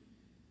group,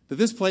 that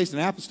this placed an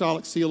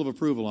apostolic seal of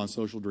approval on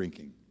social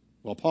drinking.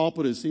 Well, Paul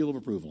put his seal of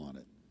approval on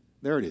it.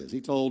 There it is.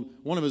 He told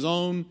one of his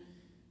own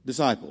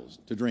disciples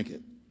to drink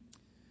it.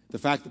 The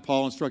fact that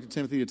Paul instructed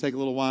Timothy to take a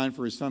little wine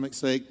for his stomach's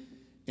sake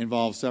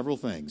involves several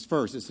things.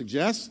 First, it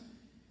suggests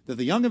that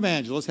the young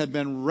evangelist had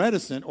been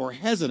reticent or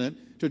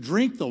hesitant to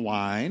drink the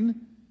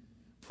wine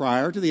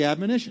prior to the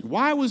admonition.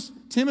 Why was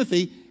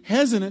Timothy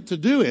hesitant to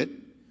do it?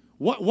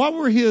 What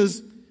were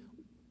his...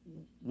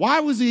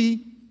 Why was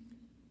he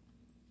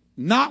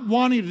not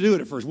wanting to do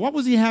it at first? What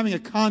was he having a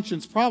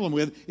conscience problem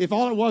with if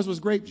all it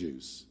was grape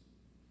juice?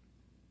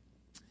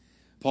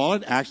 Paul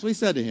had actually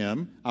said to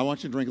him, I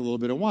want you to drink a little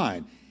bit of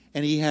wine.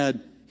 And he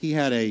had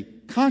a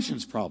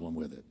conscience problem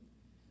with it.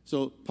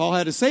 So Paul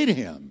had to say to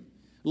him,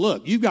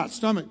 look, you've got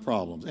stomach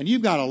problems and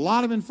you've got a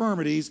lot of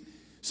infirmities,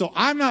 so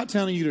I'm not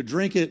telling you to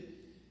drink it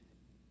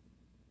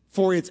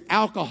for its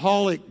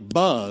alcoholic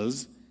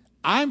buzz.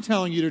 I'm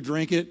telling you to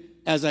drink it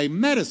as a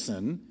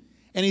medicine.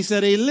 And he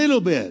said a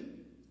little bit.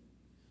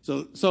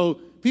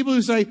 So people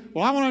who say,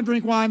 well, I want to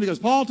drink wine because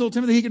Paul told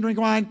Timothy he can drink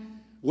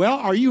wine. Well,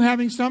 are you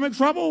having stomach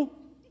trouble?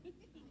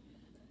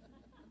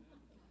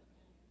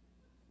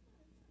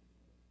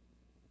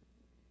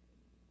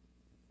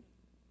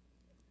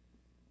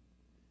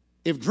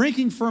 If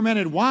drinking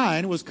fermented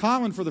wine was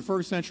common for the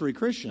first century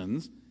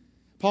Christians,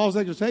 Paul's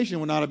exhortation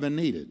would not have been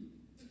needed.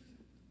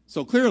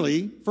 So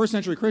clearly, first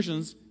century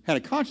Christians had a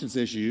conscience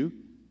issue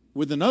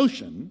with the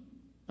notion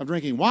of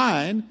drinking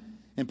wine,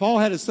 and Paul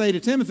had to say to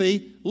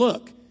Timothy,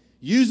 look,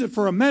 use it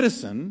for a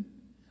medicine,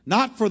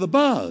 not for the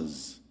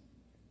buzz.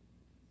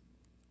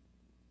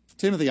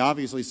 Timothy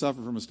obviously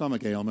suffered from a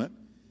stomach ailment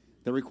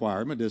that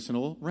required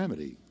medicinal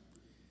remedy.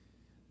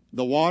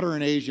 The water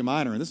in Asia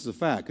Minor, and this is a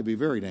fact, could be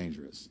very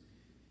dangerous.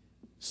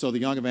 So the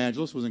young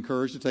evangelist was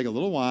encouraged to take a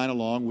little wine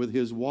along with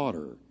his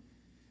water.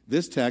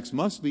 This text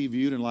must be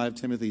viewed in light of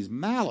Timothy's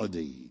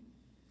malady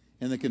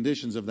and the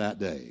conditions of that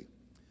day.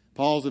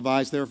 Paul's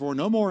advice, therefore,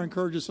 no more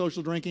encourages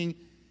social drinking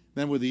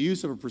than with the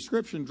use of a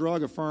prescription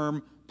drug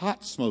affirm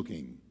pot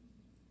smoking.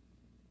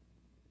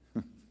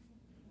 Okay,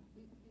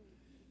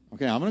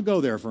 I'm going to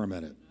go there for a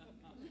minute.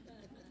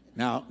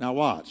 Now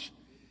watch.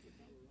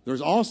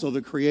 There's also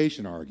the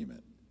creation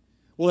argument.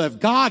 Well, if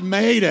God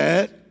made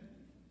it,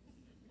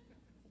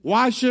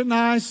 why shouldn't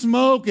I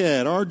smoke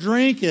it or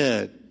drink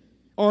it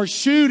or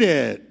shoot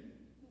it?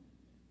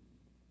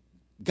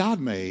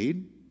 God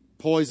made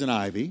poison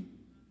ivy.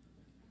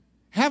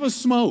 Have a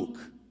smoke.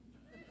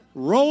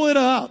 Roll it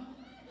up.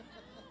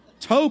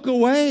 Toke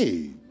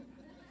away.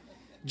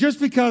 Just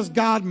because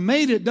God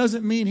made it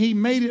doesn't mean he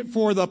made it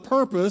for the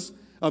purpose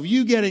of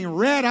you getting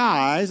red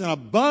eyes and a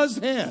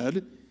buzzed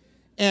head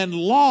and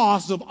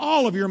loss of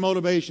all of your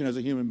motivation as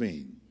a human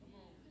being.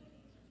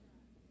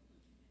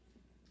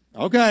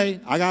 Okay,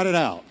 I got it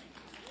out.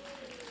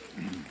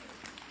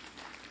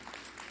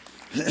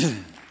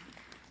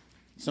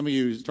 Some of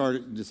you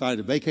decided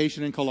to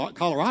vacation in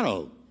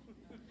Colorado.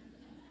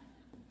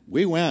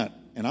 We went,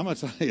 and I'm going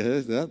to tell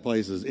you, that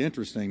place is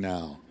interesting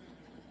now.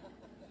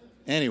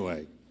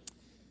 Anyway,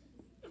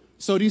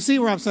 so do you see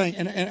where I'm saying?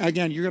 And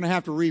again, you're going to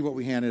have to read what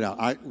we handed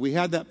out. We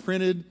had that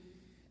printed.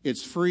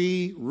 It's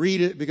free.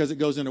 Read it because it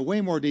goes into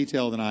way more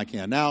detail than I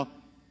can. Now,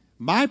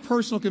 my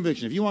personal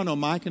conviction, if you want to know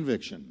my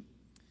conviction,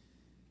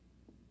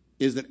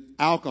 is that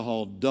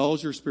alcohol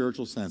dulls your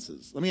spiritual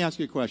senses. Let me ask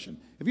you a question.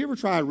 Have you ever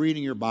tried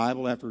reading your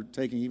Bible after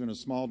taking even a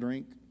small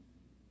drink?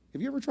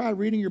 Have you ever tried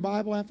reading your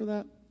Bible after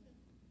that?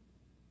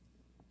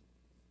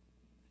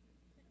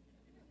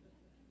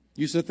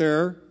 You sit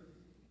there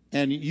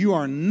and you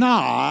are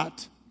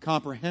not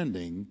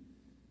comprehending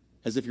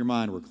as if your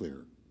mind were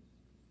clear.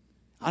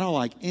 I don't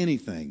like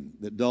anything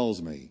that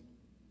dulls me.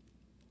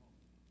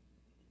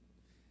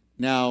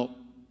 Now,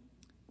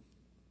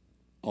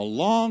 a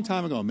long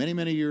time ago, many,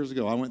 many years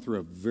ago, I went through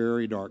a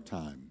very dark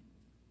time.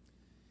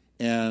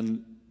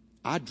 And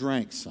I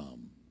drank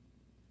some.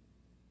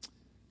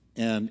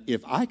 And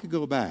if I could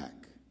go back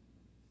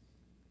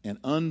and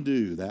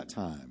undo that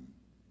time,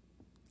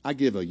 I'd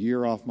give a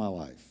year off my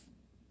life,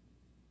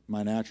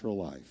 my natural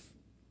life.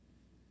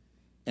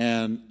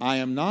 And I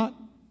am not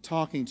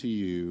talking to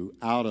you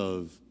out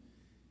of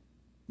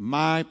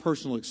my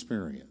personal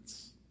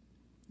experience.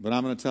 But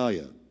I'm going to tell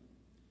you,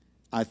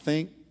 I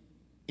think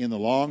in the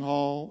long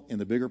haul, in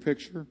the bigger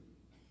picture,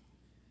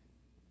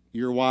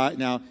 you're wise.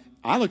 Now,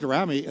 I looked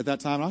around me at that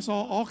time and I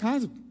saw all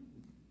kinds of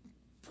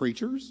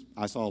preachers.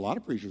 I saw a lot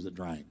of preachers that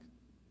drank.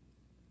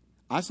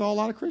 I saw a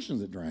lot of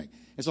Christians that drank.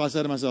 And so I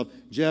said to myself,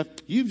 Jeff,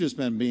 you've just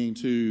been being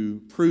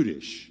too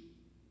prudish.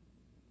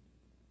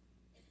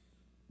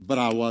 But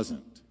I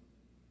wasn't.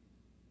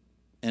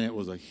 And it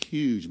was a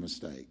huge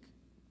mistake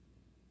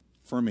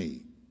for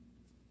me.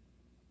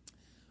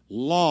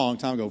 Long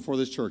time ago, before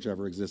this church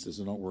ever existed,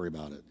 so don't worry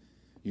about it.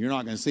 You're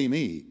not going to see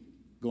me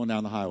going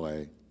down the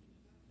highway.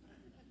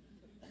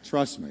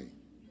 Trust me.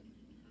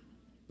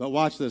 But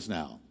watch this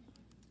now.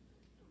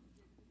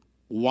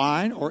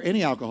 Wine or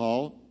any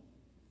alcohol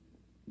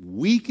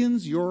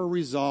weakens your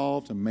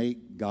resolve to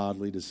make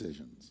godly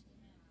decisions.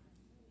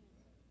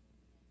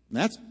 And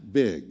that's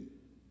big.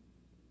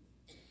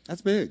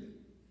 That's big.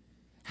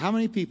 How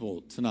many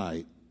people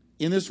tonight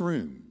in this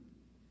room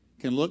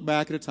can look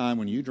back at a time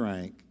when you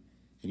drank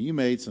and you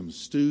made some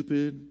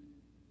stupid,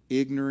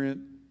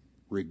 ignorant,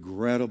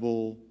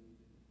 regrettable,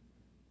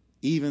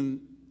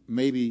 even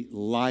maybe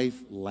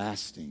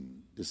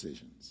life-lasting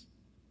decisions?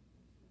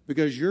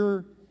 Because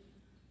your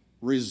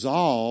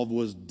resolve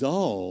was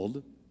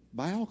dulled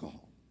by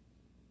alcohol.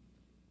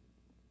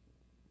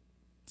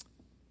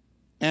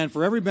 And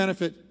for every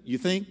benefit you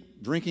think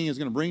drinking is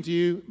going to bring to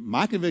you,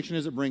 my conviction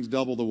is it brings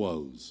double the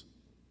woes.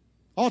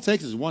 All it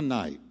takes is one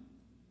night.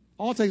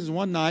 All it takes is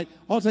one night.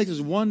 All it takes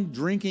is one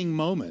drinking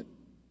moment.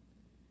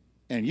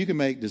 And you can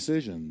make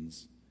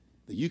decisions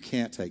that you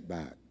can't take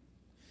back.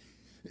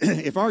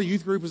 If our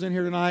youth group was in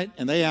here tonight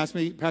and they asked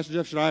me, Pastor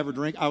Jeff, should I ever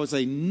drink? I would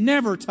say,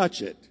 never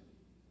touch it.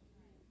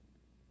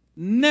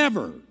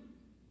 Never.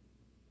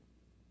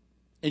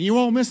 And you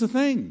won't miss a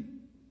thing.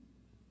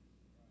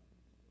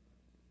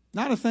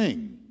 Not a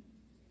thing.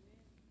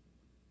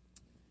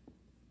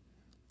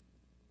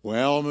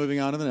 Well, moving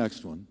on to the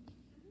next one.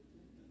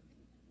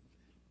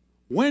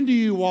 When do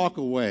you walk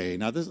away?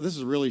 Now, this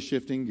is really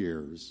shifting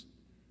gears.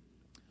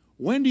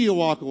 When do you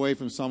walk away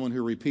from someone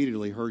who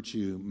repeatedly hurts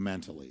you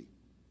mentally?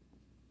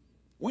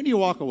 When do you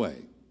walk away?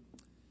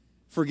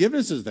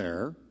 Forgiveness is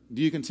there.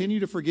 Do you continue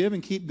to forgive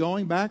and keep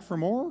going back for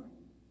more?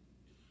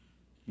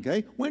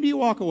 Okay. When do you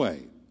walk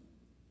away?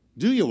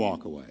 Do you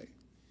walk away?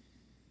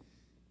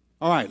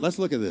 All right, let's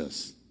look at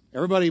this.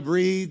 Everybody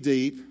breathe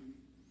deep.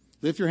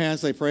 Lift your hands,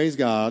 say, praise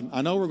God.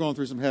 I know we're going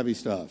through some heavy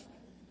stuff,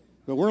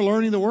 but we're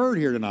learning the word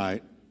here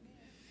tonight.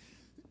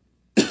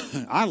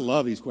 I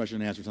love these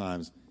question and answer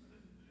times.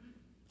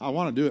 I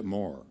want to do it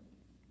more.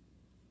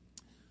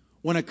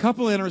 When a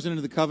couple enters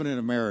into the covenant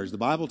of marriage, the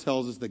Bible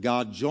tells us that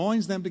God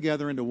joins them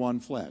together into one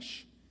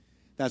flesh.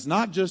 That's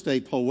not just a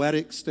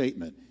poetic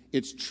statement.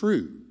 It's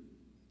true.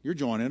 You're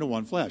joined into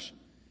one flesh.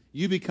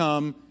 You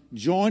become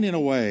joined in a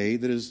way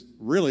that is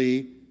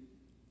really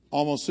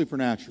almost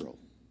supernatural.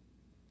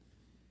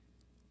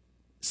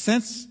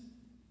 Since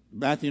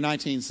Matthew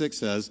 19:6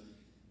 says,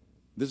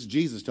 this is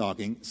Jesus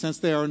talking, since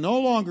they are no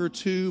longer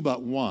two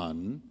but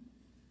one,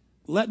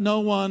 let no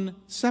one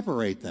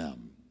separate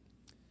them.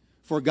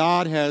 For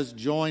God has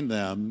joined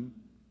them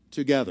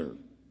together.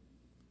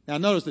 Now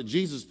notice that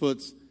Jesus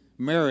puts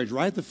marriage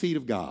right at the feet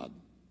of God.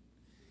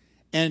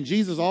 And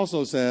Jesus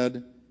also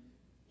said,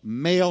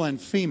 male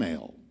and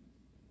female.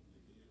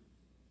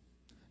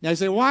 Now you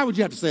say, why would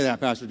you have to say that,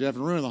 Pastor Jeff,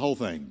 and ruin the whole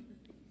thing?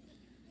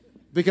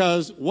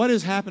 Because what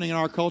is happening in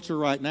our culture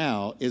right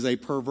now is a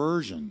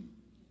perversion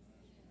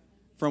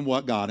from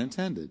what God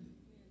intended.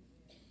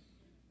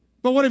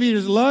 But what if you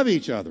just love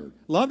each other?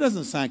 Love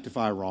doesn't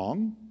sanctify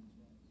wrong.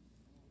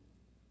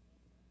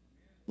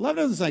 Love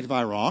doesn't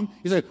sanctify wrong.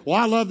 You say, well,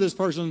 I love this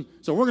person,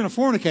 so we're going to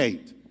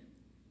fornicate.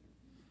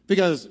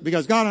 Because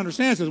God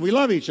understands that we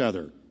love each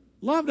other.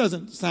 Love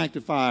doesn't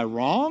sanctify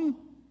wrong.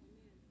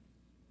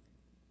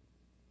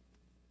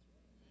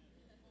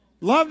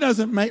 Love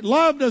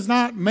does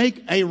not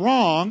make a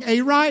wrong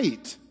a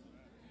right.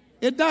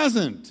 It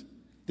doesn't.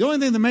 The only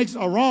thing that makes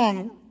a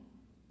wrong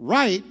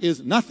right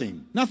is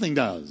nothing. Nothing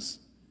does.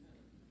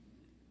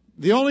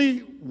 The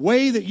only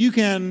way that you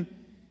can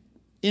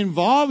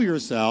involve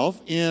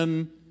yourself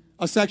in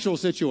a sexual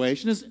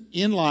situation is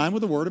in line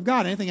with the Word of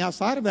God. Anything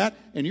outside of that,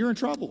 and you're in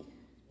trouble.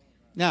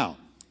 Now,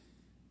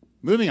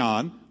 moving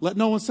on, let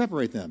no one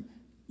separate them.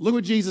 Look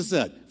what Jesus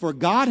said. For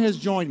God has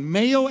joined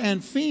male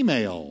and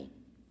female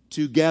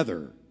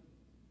together.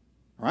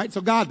 All right,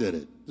 so God did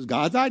it. It was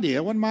God's idea.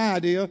 It wasn't my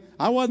idea.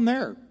 I wasn't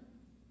there. It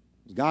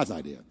was God's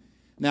idea.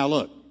 Now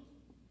look,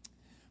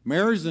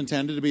 marriage is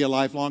intended to be a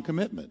lifelong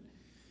commitment,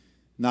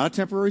 not a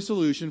temporary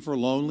solution for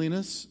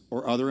loneliness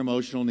or other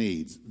emotional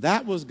needs.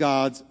 That was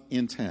God's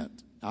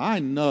intent. I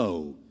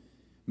know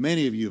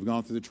many of you have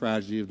gone through the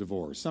tragedy of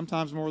divorce,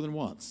 sometimes more than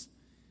once.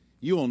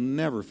 You will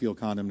never feel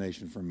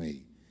condemnation from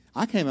me.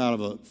 I came out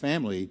of a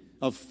family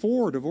of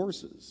 4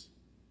 divorces.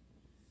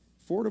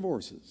 4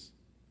 divorces.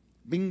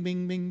 Bing,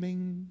 bing, bing,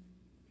 bing.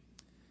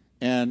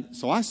 And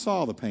so I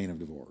saw the pain of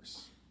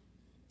divorce.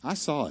 I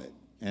saw it,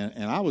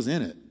 and I was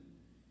in it,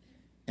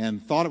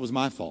 and thought it was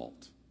my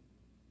fault.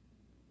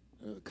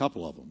 A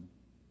couple of them.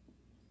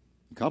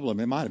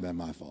 It might have been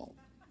my fault.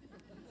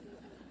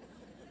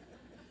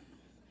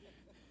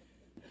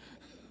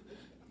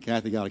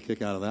 Kathy got a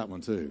kick out of that one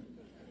too.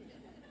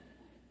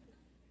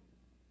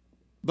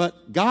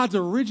 But God's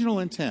original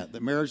intent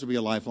that marriage will be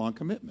a lifelong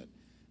commitment,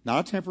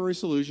 not a temporary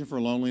solution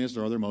for loneliness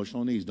or other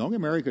emotional needs. Don't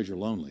get married because you're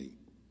lonely.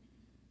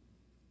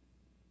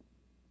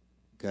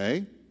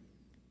 Okay?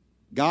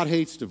 God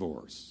hates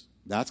divorce.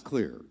 That's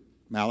clear.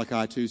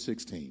 Malachi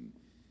 2:16.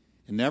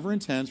 And never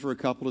intends for a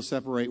couple to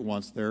separate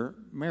once they're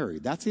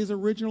married. That's his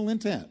original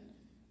intent.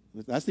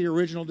 That's the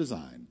original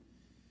design.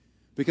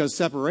 Because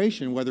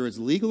separation, whether it's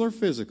legal or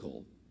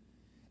physical,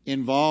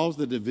 involves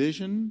the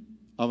division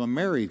of a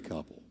married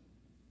couple.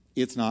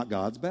 It's not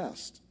God's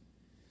best.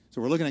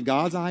 So we're looking at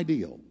God's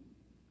ideal,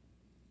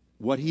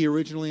 what he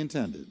originally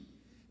intended.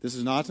 This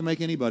is not to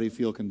make anybody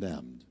feel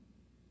condemned,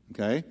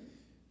 okay?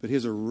 But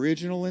his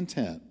original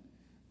intent,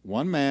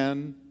 one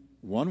man,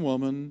 one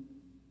woman,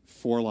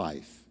 for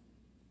life.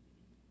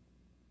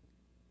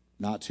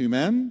 Not 2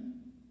 men,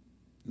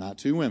 not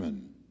 2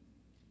 women.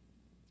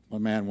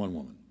 One man, one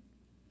woman.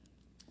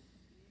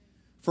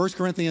 1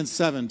 Corinthians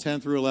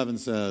 7:10 through 11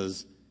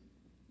 says,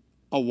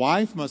 a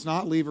wife must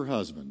not leave her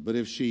husband, but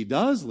if she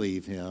does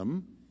leave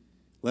him,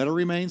 let her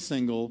remain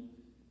single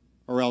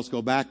or else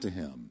go back to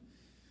him.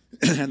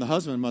 And the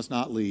husband must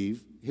not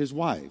leave his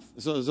wife.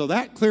 So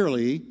that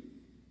clearly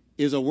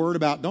is a word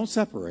about don't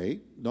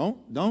separate, don't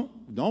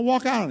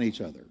walk out on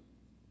each other.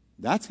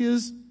 That's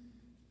his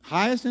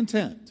highest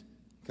intent,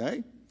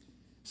 okay?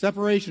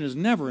 Separation is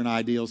never an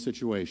ideal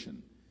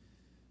situation.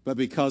 But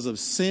because of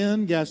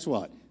sin, guess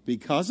what?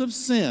 Because of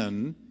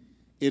sin,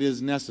 it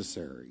is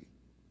necessary.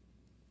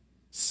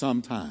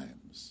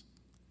 Sometimes.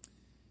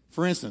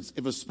 For instance,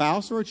 if a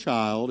spouse or a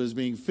child is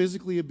being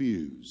physically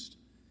abused,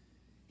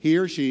 he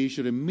or she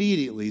should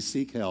immediately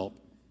seek help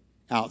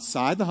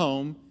outside the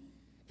home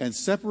and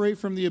separate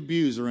from the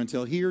abuser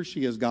until he or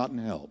she has gotten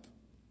help.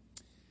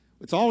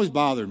 It's always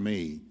bothered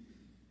me.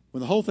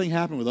 When the whole thing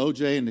happened with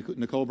O.J. and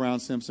Nicole Brown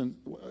Simpson,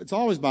 it's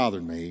always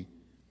bothered me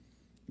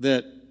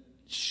that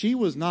she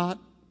was not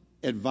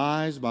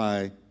advised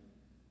by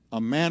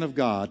a man of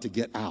God to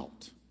get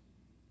out.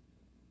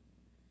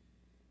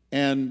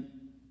 And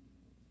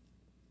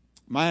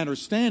my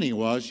understanding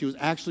was she was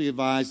actually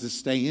advised to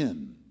stay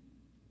in.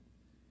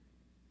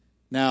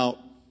 Now,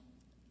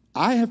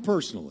 I have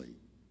personally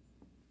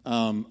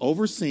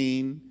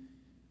overseen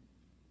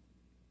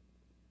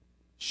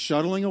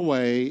shuttling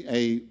away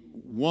a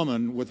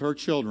woman with her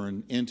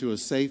children into a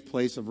safe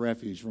place of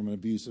refuge from an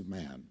abusive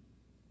man.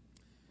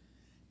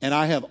 And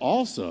I have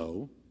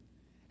also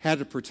had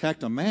to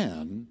protect a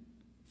man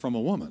from a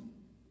woman.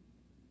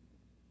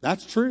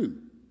 That's true.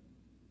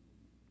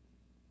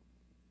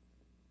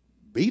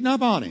 Beating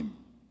up on him.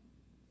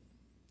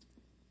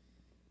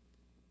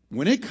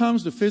 When it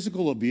comes to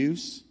physical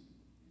abuse,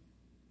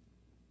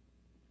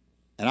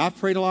 and I've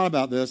prayed a lot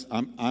about this,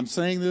 I'm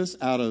saying this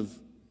out of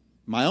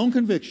my own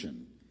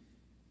conviction.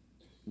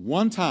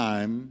 One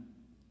time,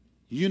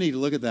 you need to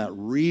look at that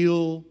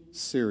real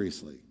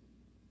seriously.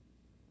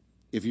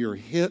 If you're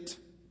hit,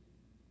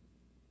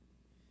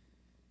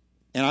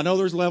 and I know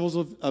there's levels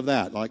of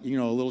that, like, a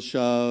little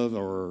shove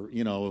or,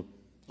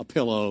 a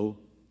pillow.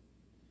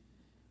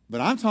 But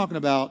I'm talking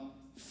about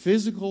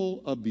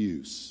physical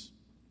abuse.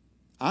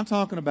 I'm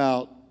talking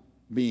about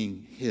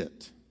being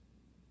hit.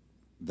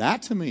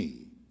 That to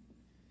me,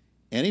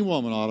 any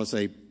woman ought to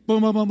say,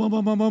 boom, boom, boom, boom,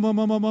 boom, boom, boom, boom,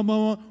 boom, boom, boom,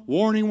 boom,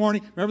 warning,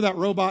 warning. Remember that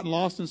robot in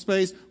Lost in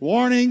Space?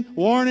 Warning,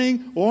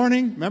 warning,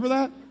 warning. Remember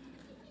that?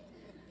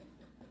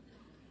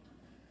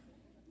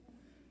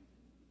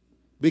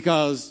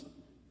 Because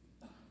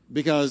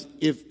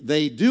if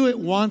they do it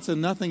once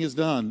and nothing is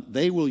done,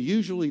 they will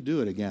usually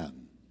do it again.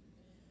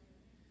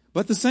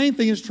 But the same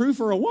thing is true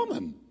for a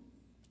woman.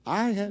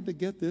 I had to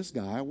get this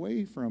guy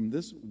away from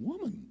this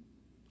woman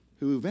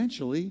who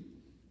eventually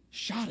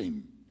shot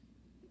him.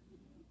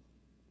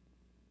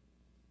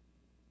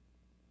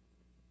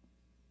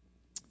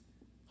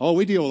 Oh,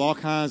 we deal with all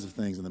kinds of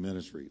things in the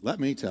ministry. Let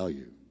me tell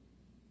you,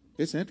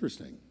 it's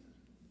interesting.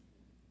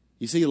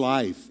 You see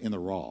life in the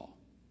raw.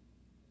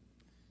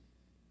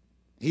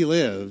 He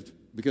lived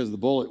because the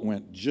bullet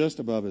went just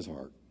above his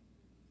heart.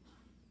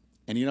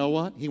 And you know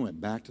what? He went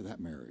back to that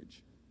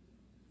marriage.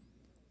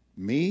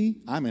 Me,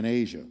 I'm in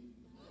Asia.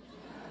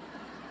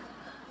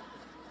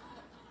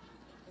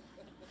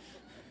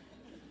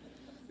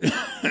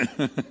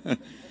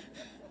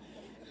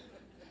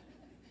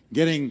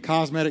 Getting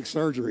cosmetic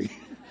surgery.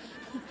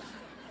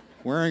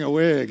 Wearing a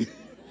wig.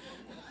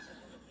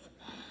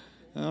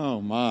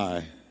 Oh,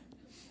 my.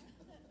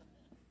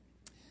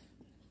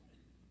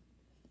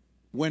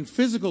 When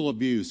physical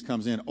abuse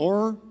comes in,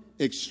 or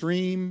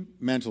extreme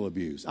mental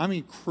abuse, I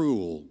mean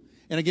cruel,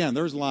 and again,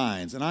 there's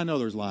lines, and I know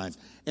there's lines,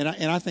 and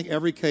I think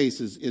every case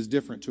is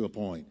different to a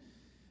point.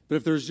 But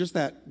if there's just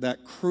that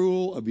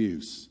cruel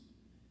abuse,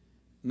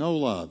 no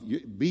love,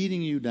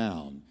 beating you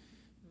down,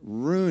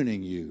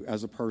 ruining you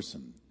as a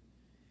person,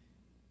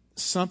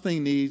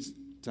 something needs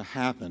to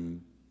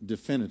happen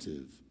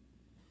definitive.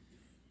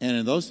 And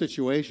in those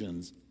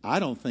situations, I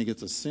don't think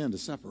it's a sin to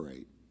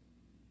separate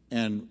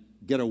and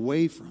get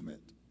away from it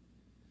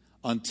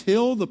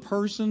until the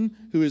person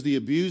who is the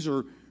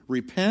abuser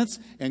repents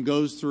and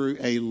goes through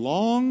a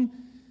long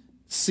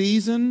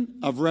season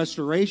of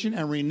restoration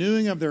and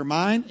renewing of their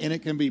mind, and it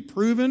can be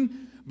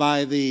proven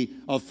by the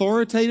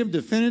authoritative,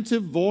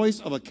 definitive voice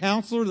of a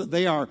counselor that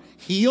they are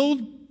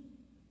healed.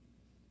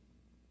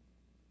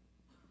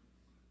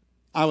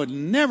 I would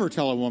never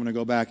tell a woman to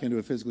go back into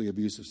a physically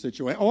abusive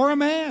situation, or a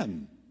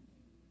man.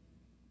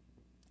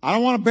 I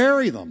don't want to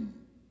bury them.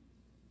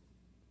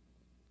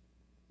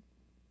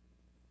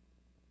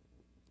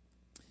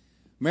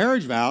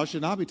 Marriage vows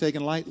should not be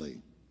taken lightly,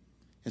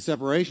 and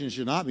separation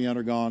should not be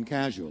undergone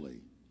casually.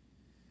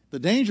 The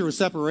danger of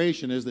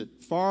separation is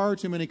that far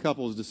too many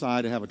couples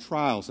decide to have a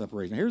trial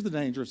separation. Here's the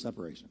danger of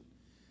separation.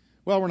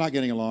 Well, we're not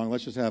getting along.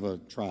 Let's just have a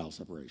trial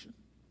separation.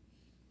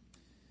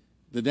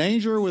 The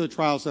danger with a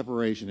trial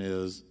separation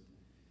is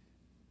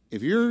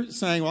if you're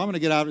saying, well, I'm going to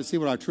get out and see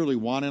what I truly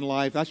want in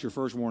life, that's your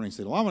first warning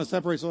signal. I want to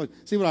separate so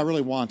see what I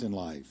really want in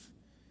life.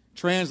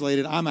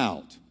 Translated, I'm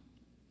out.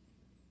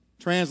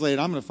 Translated,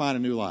 I'm going to find a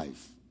new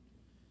life.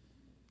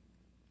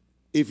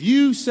 If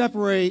you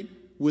separate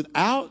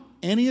without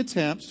any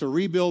attempts to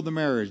rebuild the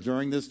marriage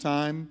during this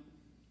time,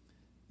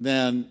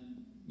 then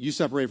you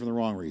separate for the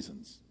wrong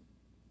reasons.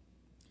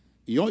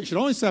 You should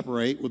only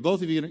separate with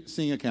both of you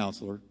seeing a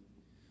counselor,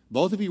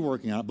 both of you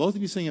working on it, both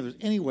of you seeing if there's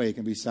any way it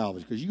can be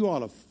salvaged, because you ought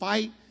to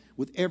fight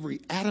with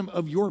every atom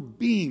of your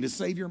being to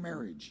save your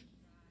marriage.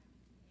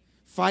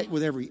 Fight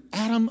with every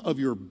atom of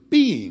your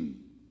being.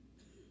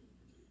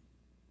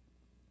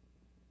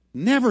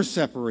 Never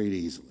separate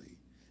easily.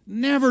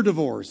 Never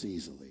divorce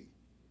easily.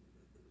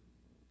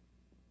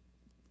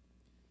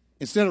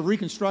 Instead of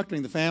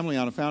reconstructing the family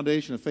on a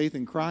foundation of faith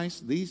in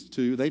Christ, these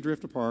two, they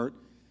drift apart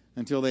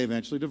until they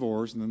eventually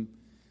divorce,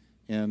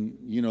 and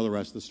you know the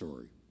rest of the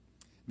story.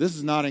 This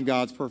is not in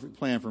God's perfect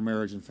plan for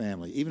marriage and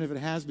family, even if it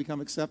has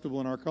become acceptable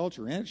in our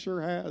culture, and it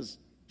sure has.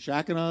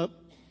 Shacking up,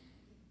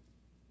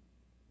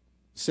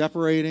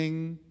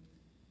 separating,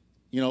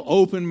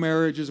 open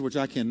marriages, which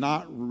I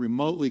cannot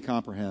remotely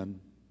comprehend.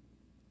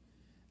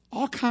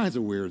 All kinds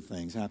of weird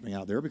things happening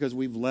out there because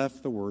we've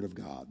left the Word of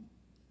God.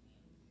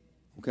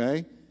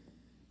 Okay?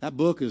 That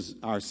book is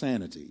our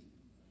sanity.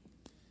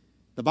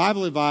 The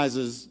Bible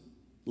advises,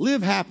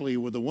 live happily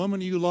with the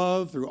woman you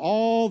love through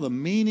all the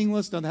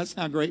meaningless, doesn't that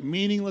sound great,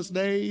 meaningless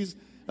days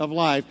of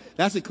life.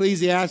 That's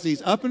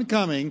Ecclesiastes, up and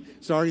coming,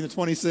 starting the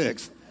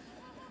 26th.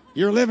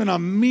 You're living a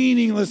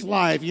meaningless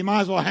life. You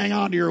might as well hang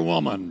on to your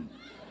woman.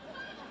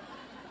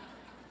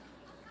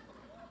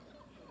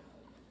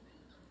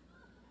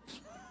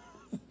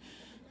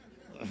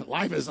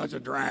 Life is such a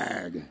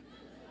drag.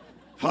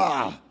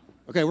 Ha!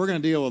 Okay, we're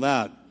going to deal with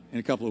that in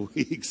a couple of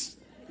weeks.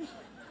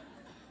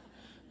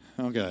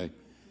 Okay.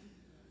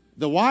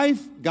 The wife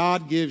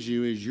God gives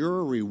you is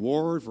your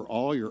reward for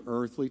all your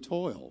earthly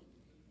toil.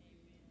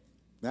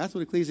 That's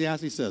what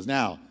Ecclesiastes says.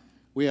 Now,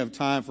 we have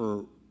time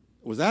for,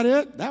 was that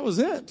it? That was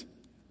it.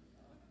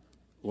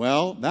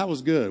 Well, that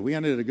was good. We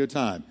ended at a good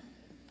time.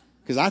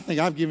 Because I think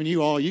I've given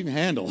you all you can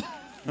handle.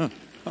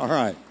 All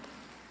right.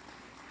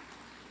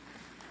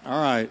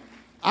 All right.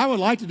 I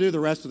would like to do the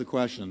rest of the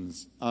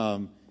questions,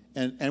 and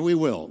we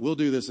will. We'll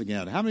do this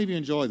again. How many of you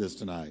enjoyed this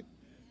tonight?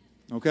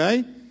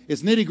 Okay?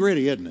 It's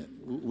nitty-gritty, isn't it?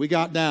 We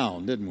got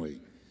down, didn't we?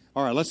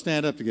 All right, let's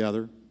stand up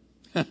together.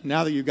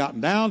 Now that you've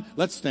gotten down,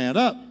 let's stand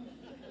up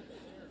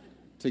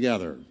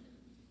together.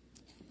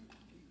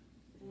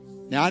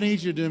 Now, I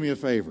need you to do me a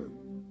favor.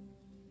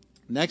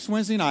 Next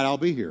Wednesday night, I'll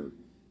be here.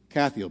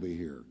 Kathy will be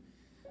here.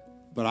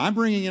 But I'm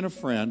bringing in a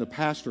friend, a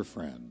pastor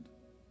friend.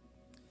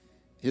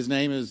 His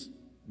name is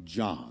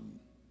John.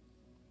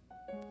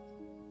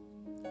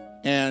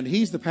 And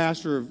he's the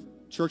pastor of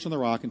Church on the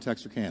Rock in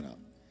Texarkana.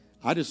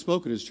 I just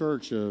spoke at his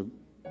church a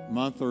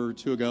month or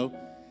two ago.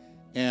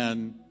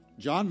 And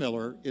John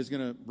Miller is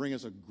going to bring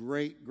us a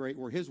great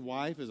word. His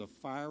wife is a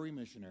fiery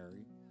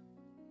missionary.